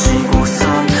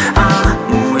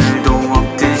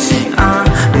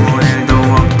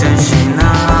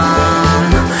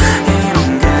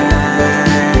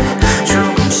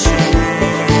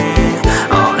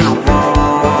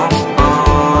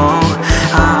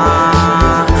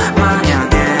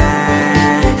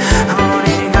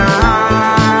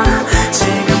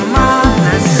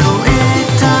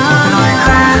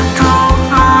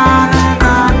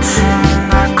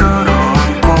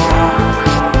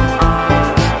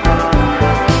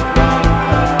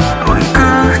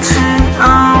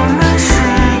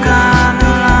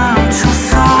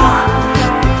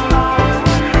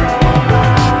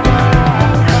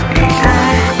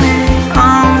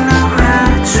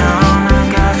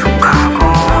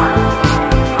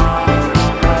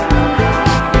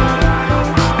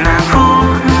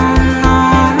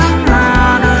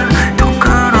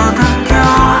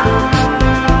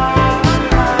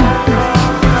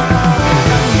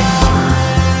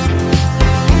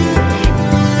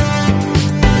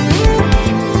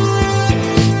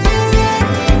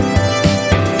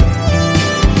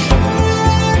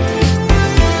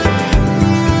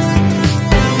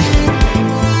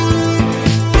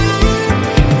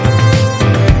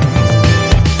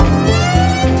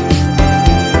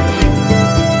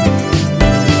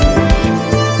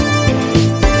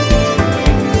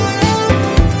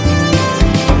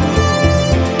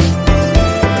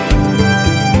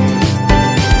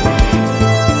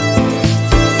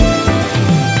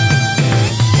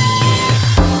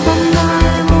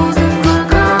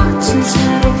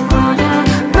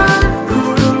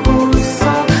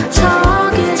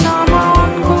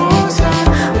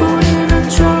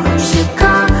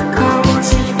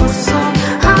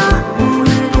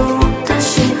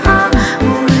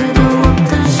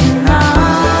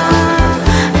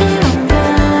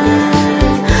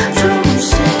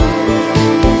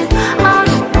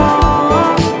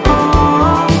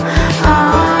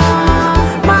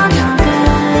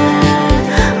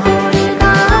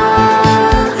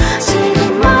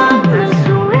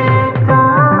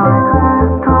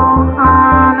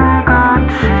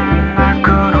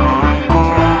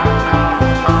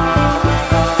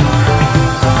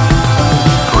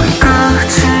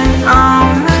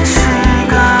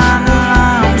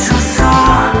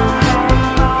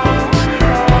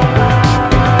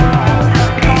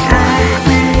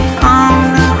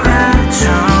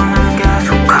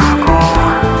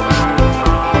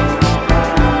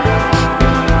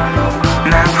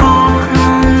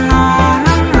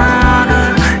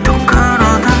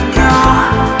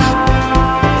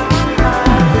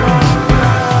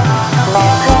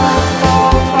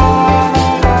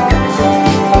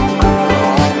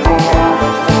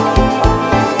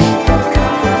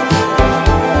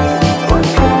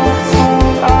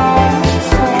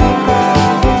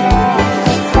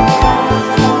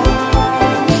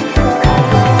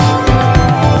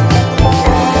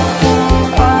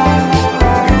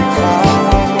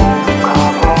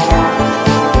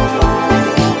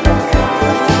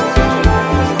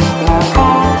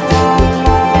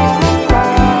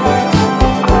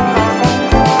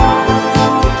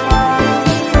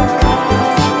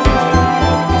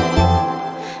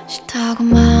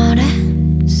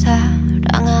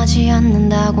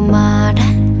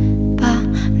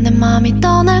맘이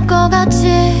떠날 것 같지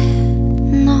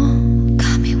너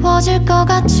미워질 것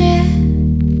같지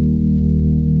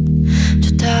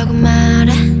좋다고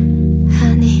말해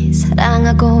아니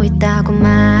사랑하고 있다고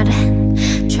말해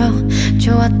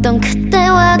좋았던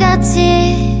그때와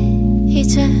같이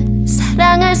이제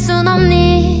사랑할 순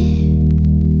없니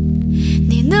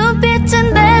네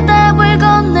눈빛은 대답을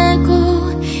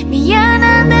건네고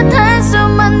미안한 듯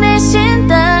한숨만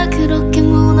내쉰다 그렇게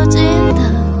무너진다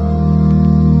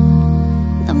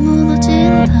난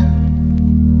무너진다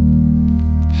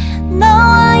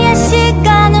너와의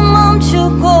시간은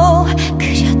멈추고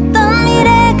그렸던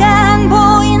미래가 안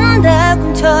보인다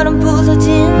꿈처럼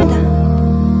부서진다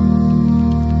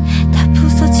다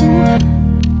부서진다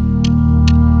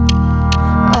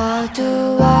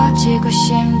어두워지고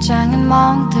심장이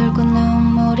멍들고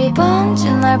눈물이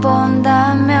번진 날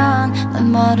본다면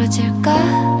난 멀어질까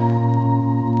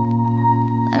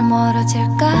날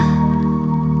멀어질까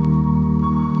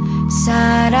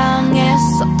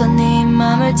사랑했었던 네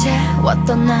맘을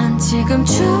채웠던 난 지금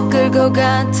죽을 것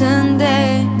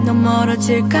같은데 너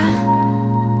멀어질까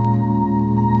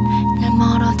날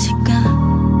멀어질까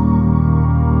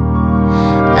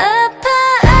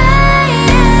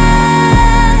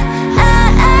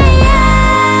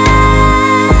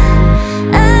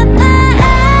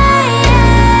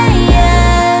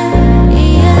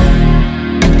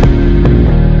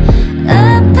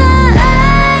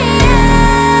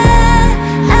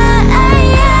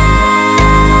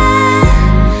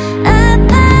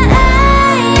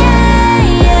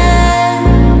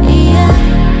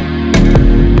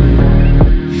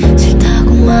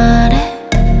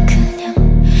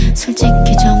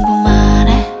솔직히 전부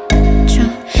말해줘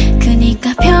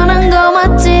그니까 변한 거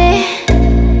맞지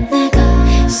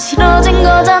내가 싫어진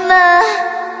거잖아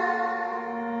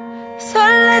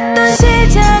설렜던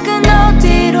시작은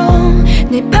어디로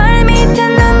내 발밑에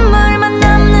눈물만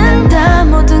남는다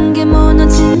모든 게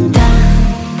무너진다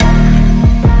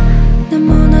난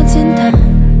무너진다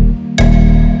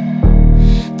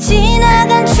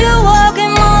지나간 추억을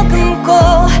머금고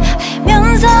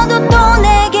알면서도 또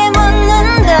내게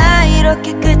묻는다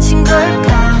이렇게 끝인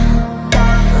걸까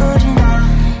우린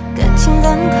끝인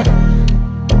건가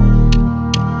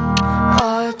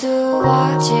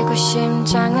어두워지고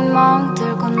심장은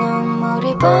멍들고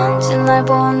눈물이 번진 날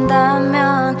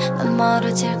본다면 난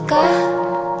멀어질까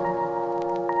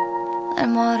날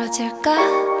멀어질까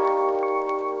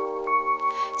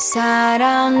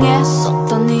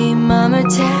사랑했었던 네 맘을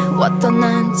채웠던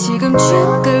난 지금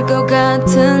죽을 것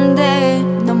같은데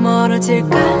너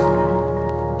멀어질까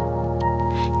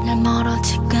날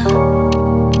멀어질까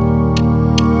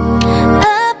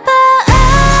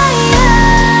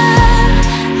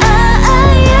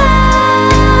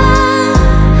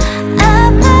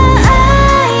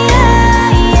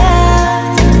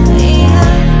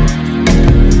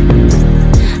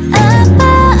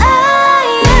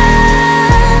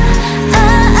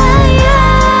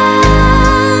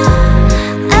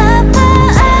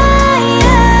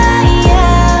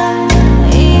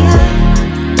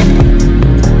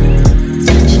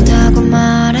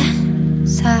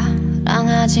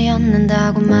사랑하지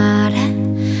않는다고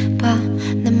말해봐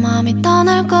내 맘이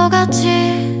떠날 것 같지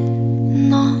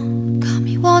너가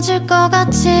미워질 것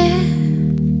같지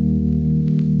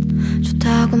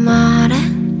좋다고 말해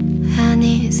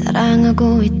아니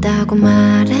사랑하고 있다고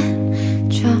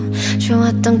말해줘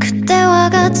좋았던 그때와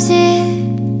같이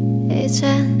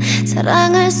이젠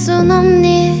사랑할 순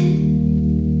없니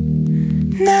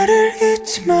나를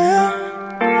잊지 마요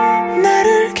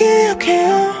나를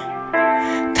기억해요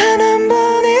단 한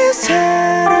번의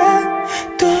사랑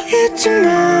또 잊지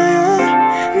마요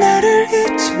나를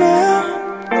잊지 마요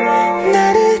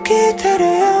나를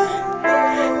기다려요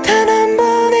단 한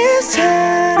번의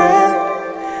사랑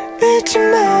잊지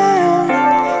마요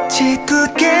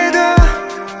짓궂게도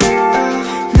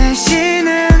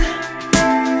날씨는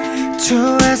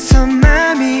좋아서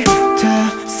맘이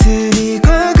더 쓰리고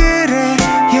그래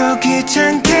여기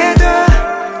귀찮게도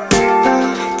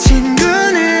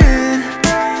친구는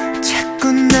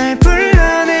자꾸 날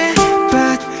불러내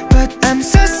But I'm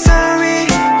so sorry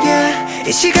yeah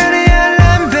이 시간에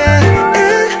알람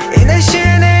벨은 이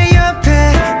날씨에 내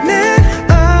옆에는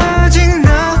오직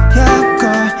너였고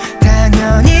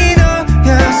당연히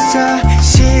너였어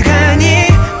시간이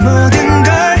모든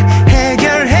걸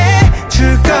해결해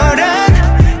줄 거란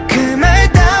그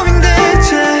말 따윈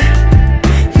대체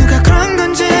누가 그런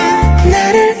건지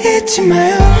나를 잊지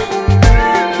마요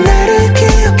나를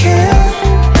기억해요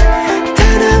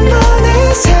단 한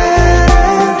번의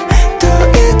사랑 또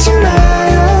잊지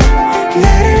마요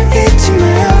나를 잊지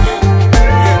마요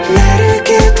나를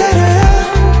기다려요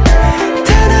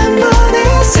단 한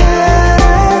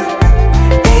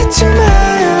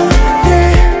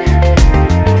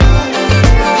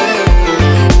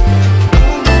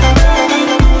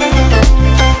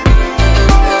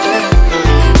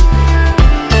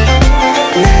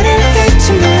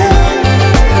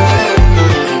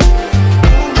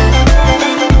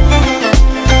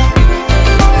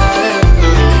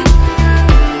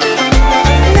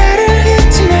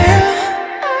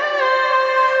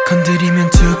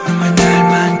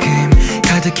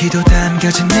기도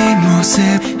담겨진 네 모습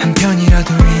한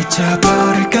편이라도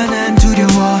잊어버릴까 난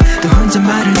두려워 또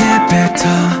혼잣말을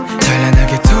내뱉어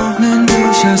찬란하게 또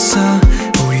눈부셨어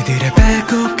우리들의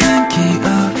빼곡한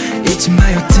기억 잊지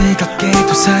마요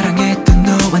뜨겁게도 사랑했던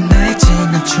너와 나의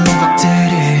지난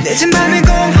추억들을 늦은 밤의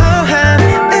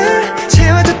공허함을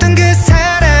채워줬던 그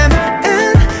사람은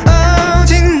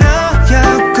오직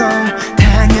너였고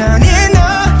당연히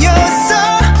너였어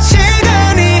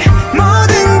시간이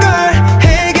모든 걸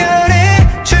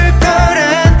해결해 줄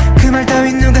거란 그 말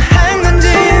따윈 누가 한 건지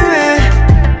왜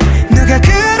누가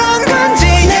그런 건지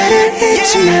나를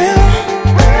잊지 마요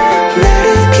나를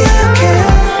기억해요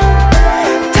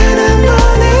단 한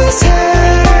번의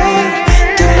사랑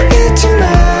또 잊지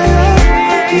마요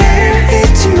나를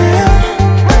잊지 마요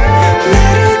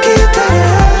나를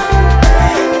기다려요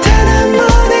단 한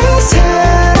번의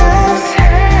사랑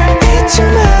잊지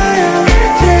마요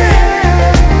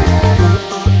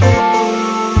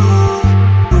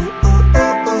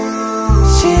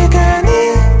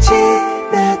시간이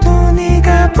지나도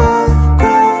네가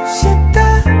보고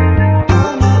싶다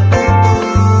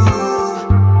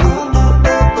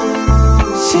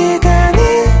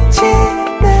시간이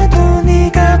지나도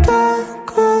네가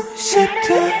보고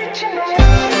싶다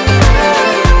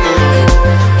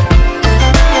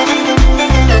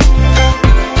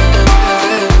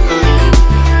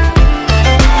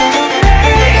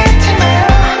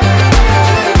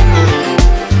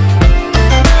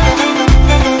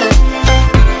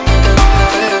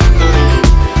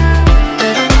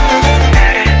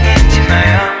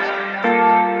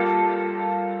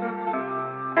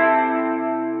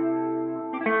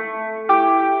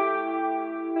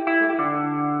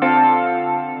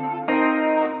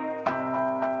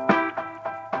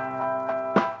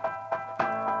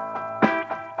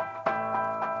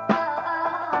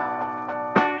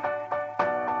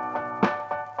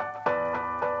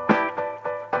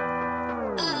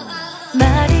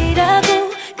말이라고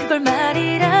그걸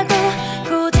말이라고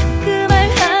고작 그 말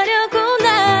하려고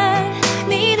날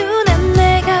네 눈엔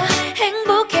내가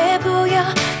행복해 보여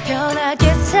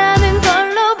편하게 사는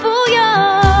걸로 보여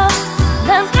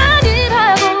난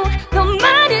아니라고 넌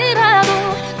말이라고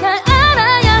날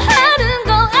알아야 하는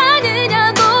거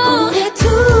아니냐고 우리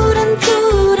둘은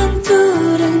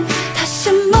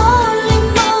다시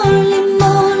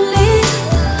멀리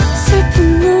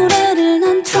슬픈 노래를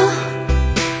난 틀어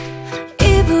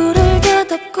이불을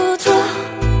닫고 줘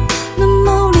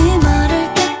눈물이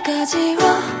마를 때까지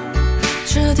와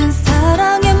주된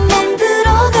사랑에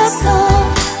멍들어가서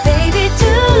Baby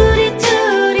둘이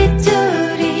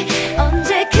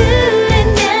언제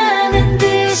그랬냐는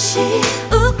듯이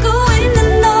웃고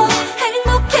있는 너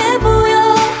행복해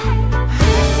보여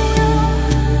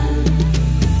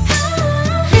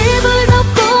입을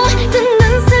덮고 듣는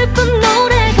슬픈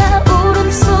노래가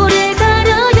울음소리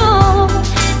가려요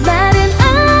말은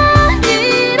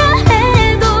아니라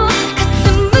해도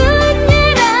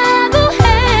가슴은이라고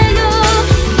해요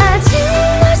아직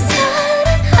널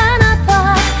사랑하나 봐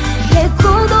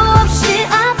예고도 없이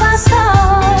아파서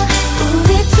우리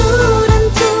둘은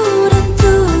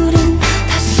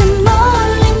다시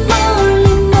멀리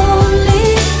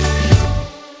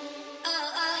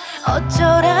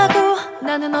어쩌라고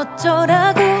나는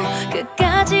어쩌라고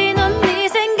끝까지 넌 네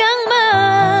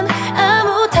생각만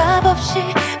아무 답 없이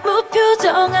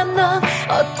무표정한 넌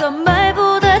어떤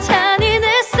말보다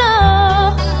잔인했어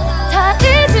다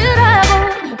잊으라고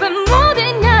왜 못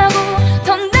잊냐고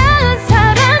더 나은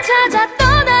사람 찾아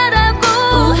떠나라고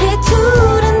우리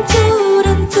둘은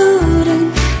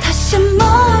다시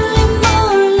멀리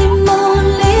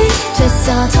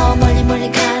됐어 저 멀리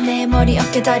가네 머리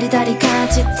어깨 다리 다리가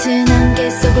짙은 안개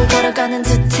속을 걸어가는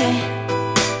듯해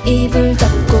입을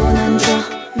덮고 난 줘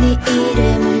네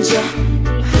이름을 줘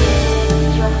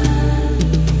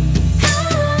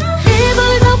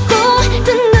입을 덮고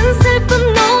듣는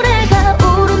슬픈 노래가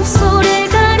울음소리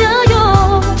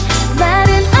가려요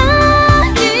말은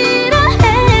아니라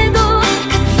해도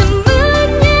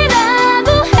가슴은이라고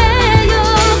해요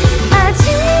아직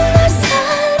널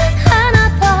사랑하나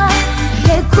봐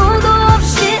예고도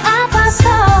없이 아파서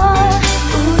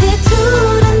우리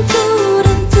둘은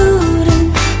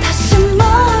다시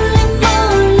멀리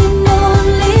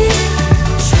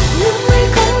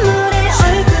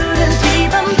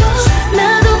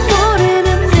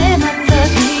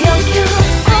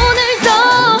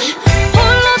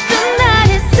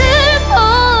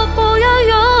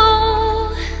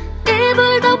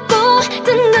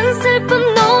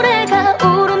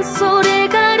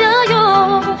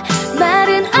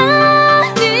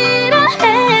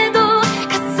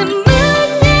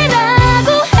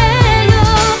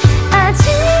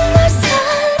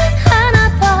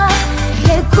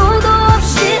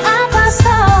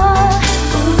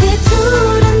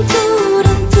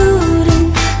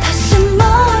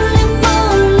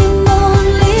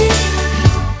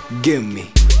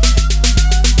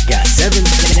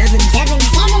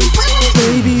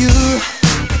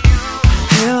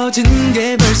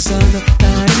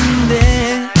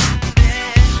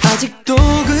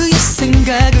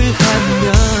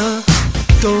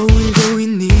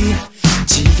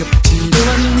또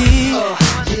왔니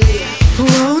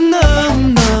Oh no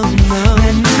no no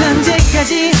난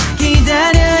언제까지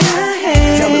기다려야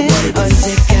해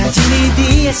언제까지 네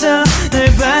뒤에서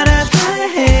널 바라봐야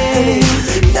해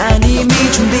난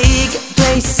이미 준비가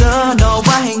돼 있어 너와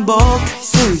행복할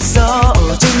수 있어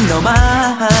오직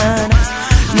너만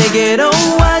내게로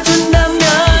와준다면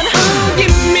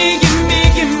Give me give me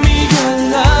give me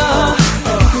your love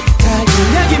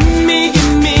부탁이야 Give me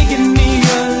give me give me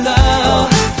your love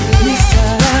네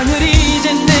사랑을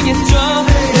이제 내게 줘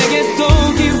내게 또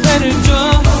기회를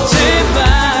줘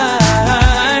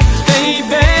제발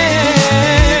baby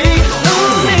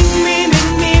Make me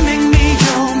make me make me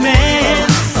your man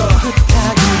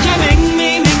부탁이야 Make me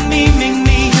make me make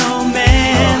me your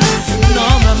man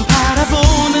너만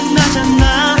바라보는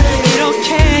나잖아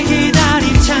이렇게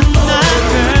기다리잖아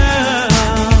girl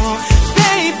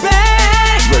baby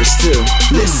Verse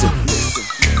 2 Listen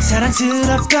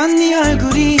사랑스럽던 네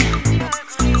얼굴이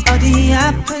어디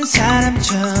아픈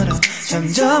사람처럼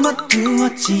점점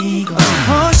어두워지고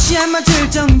옷이 안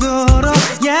맞을 정도로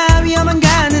야위어만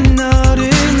가는 너를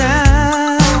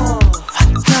나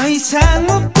더 이상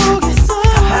못 보겠어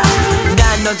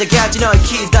난 언제까지 널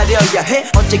기다려야 해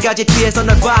언제까지 뒤에서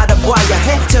널 바라봐야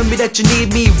해 Tell me that you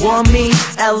need me, want me,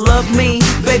 and love me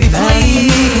Baby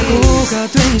please 뭐가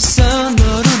돼 있어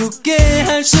너를 웃게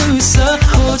할 수 있어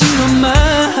오직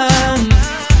너만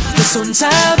내 손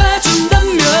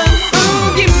잡아준다면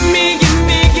Give me give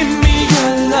me give me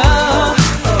your love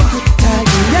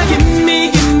부탁이야 Give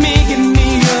me give me give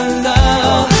me your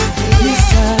love 네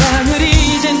사랑을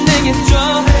이제 내게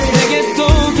줘 내게 또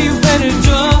기회를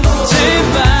줘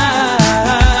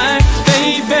제발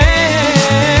baby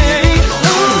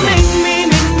Make me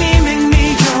make me make me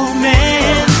your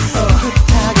man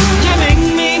부탁이야 Make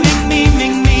me make me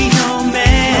make me your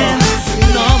man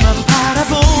너만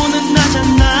바라보는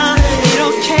나잖아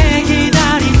이렇게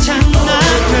기다리잖아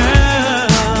girl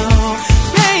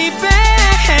baby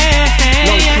넌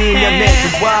그냥 내게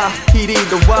와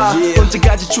이리도 와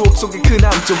언제까지 추억 속에 그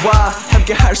남자와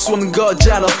함께 할 수 없는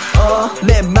거잖아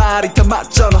내 말이 다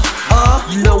맞잖아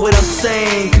You know what I'm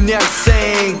saying 그냥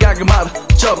생각을 말아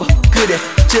접어 그래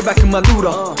제발 그만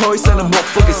울어 더 이상은 못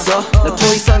보겠어 나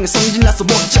더 이상은 성질나서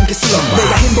못 참겠어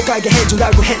내가 행복하게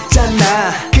해주라고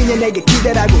했잖아 그냥 내게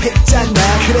기대라고 했잖아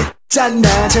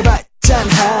그랬잖아 제발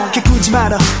짠하 기쁘지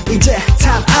마라 이제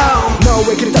time out 너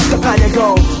왜 그리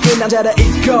답답하냐고 그 남자를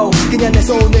잊고 그냥 내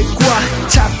손을 꽉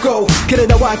잡고 그래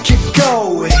나와 keep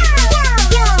going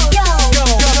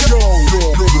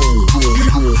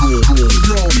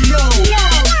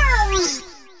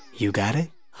You got it?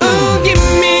 Give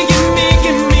me give me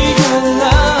give me your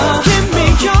love Give me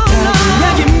your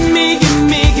love Give me give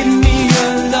me give me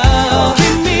your love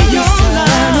Give me your love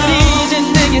사랑을 이제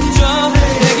내게 줘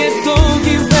내게 또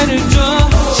기회를 줘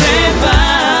제발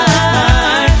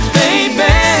baby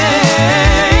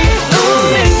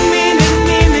Make me make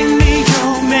me make me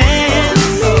your man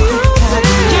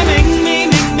부탁이야 Make me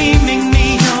make me make me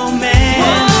your man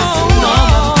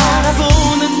너만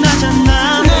바라보는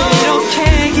나잖아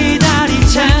이렇게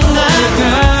기다리잖아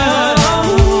girl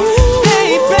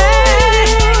baby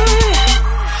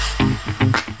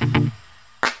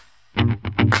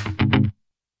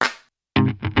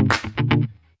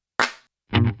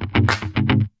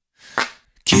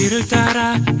길을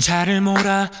따라 차를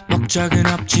몰아 목적은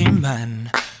없지만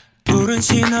푸른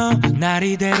신호 날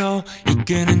이대로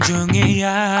이끄는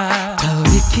중이야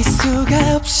돌이킬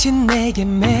수가 없이 내게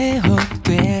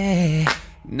매혹돼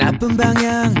나쁜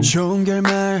방향 좋은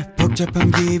결말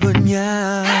복잡한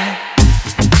기분이야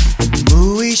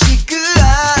무의식 그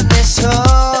안에서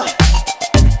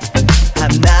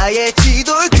하나의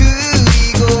지도를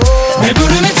그리고 날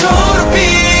부르는 초록빛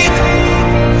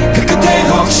그 끝에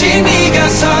혹시 네가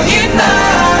서 있나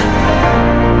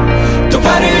또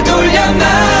발을 돌려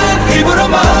난 일부러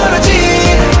멀어진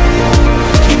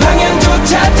이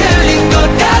방향조차 틀린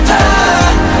것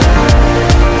같아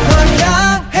널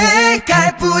향해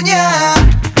갈 뿐이야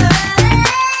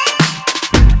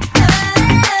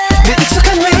내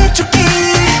익숙한 위쪽길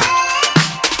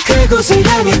그곳을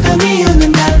향했던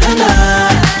이유는 단 하나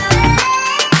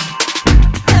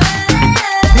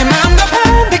내 마음과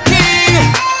반대길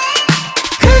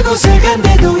그곳을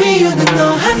간대도 이유는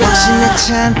너 하나 확신에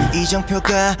찬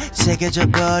이정표가 새겨져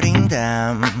버린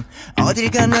담 어딜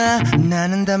가나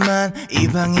나는 다만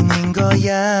이방인인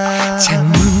거야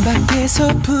창문 밖에서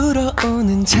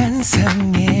불어오는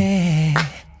잔상에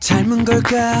닮은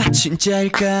걸까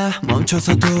진짜일까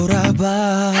멈춰서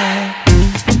돌아봐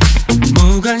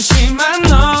무관심한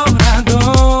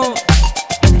너라도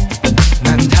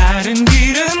난 다른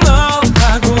길은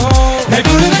너하고 날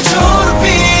부르는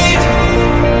초록빛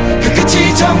그 끝에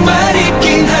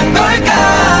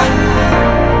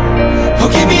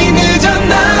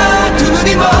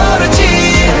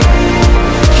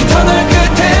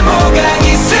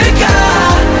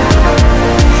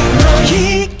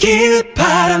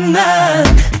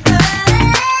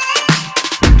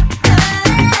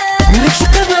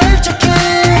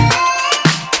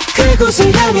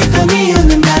그곳을 향했던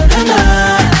이유는 단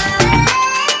하나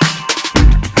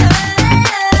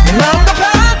내 마음과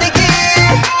반대길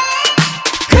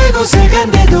그곳을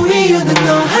간대도 이유는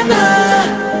너 하나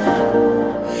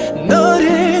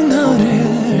너를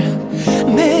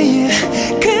매일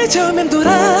그저 맴돌아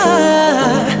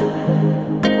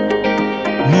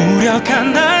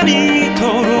무력한 난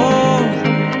이토록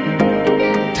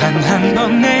단 한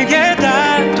번 내게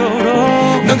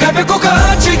닿도록 넌 가볍고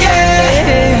거칠게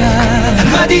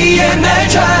한마디에 날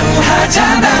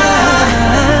좌우하잖아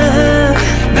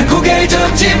난 고개를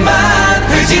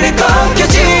젓지만 의지는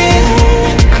꺾여진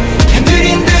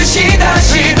흔들린 듯이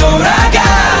다시 돌아가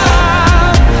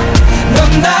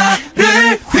넌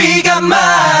나를 휘감아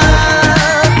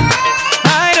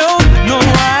I don't know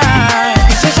why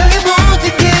이 세상의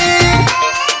모든 길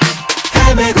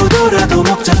헤매고 돌아도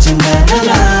목적지는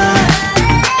하나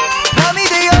밤이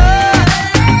되어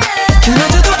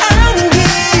길어져도 아는 길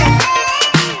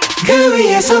그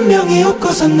위에 선명히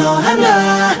웃고선 너 하나